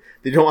with it.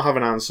 They don't have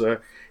an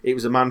answer. It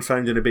was a man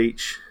found on a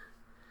beach.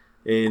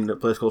 in a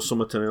place called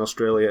Somerton in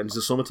Australia, and he's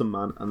a Somerton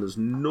man, and there's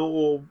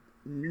no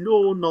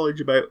knowledge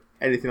about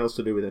anything else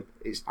to do with him.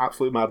 It's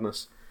absolute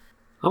madness.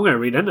 I'm going to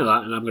read into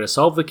that, and I'm going to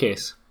solve the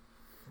case.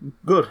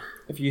 Good.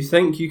 If you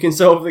think you can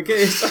solve the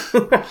case.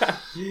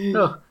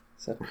 No.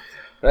 So,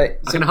 right.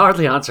 I can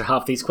hardly answer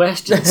half these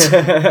questions.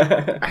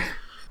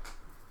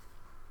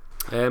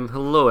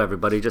 Hello,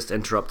 everybody. Just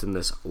interrupting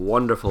this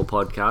wonderful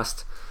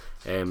podcast.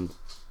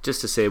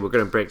 Just to say, we're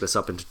going to break this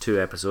up into 2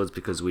 episodes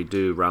because we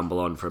do ramble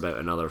on for about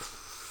another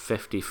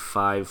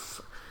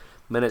 55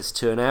 minutes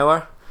to an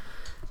hour.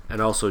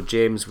 And also,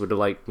 James would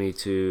like me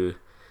to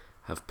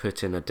have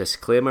put in a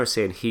disclaimer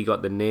saying he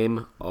got the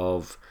name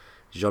of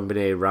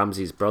Jean-Benet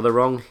Ramsey's brother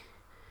wrong.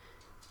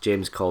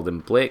 James called him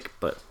Blake,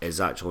 but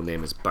his actual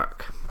name is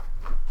Burke.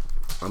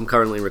 I'm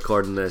currently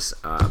recording this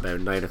at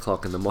about 9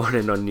 o'clock in the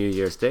morning on New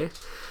Year's Day.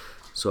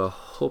 So I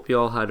hope you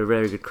all had a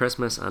very good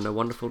Christmas and a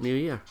wonderful New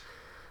Year.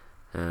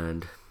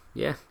 And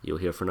yeah, you'll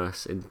hear from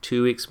us in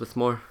 2 weeks with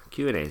more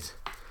Q&As.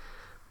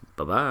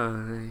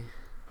 Bye-bye.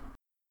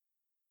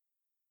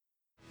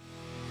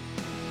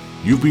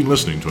 You've been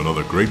listening to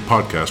another great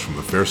podcast from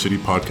the Fair City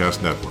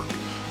Podcast Network,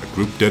 a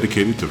group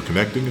dedicated to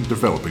connecting and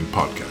developing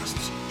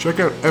podcasts. Check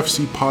out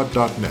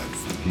fcpod.net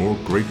for more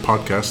great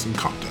podcasts and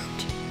content.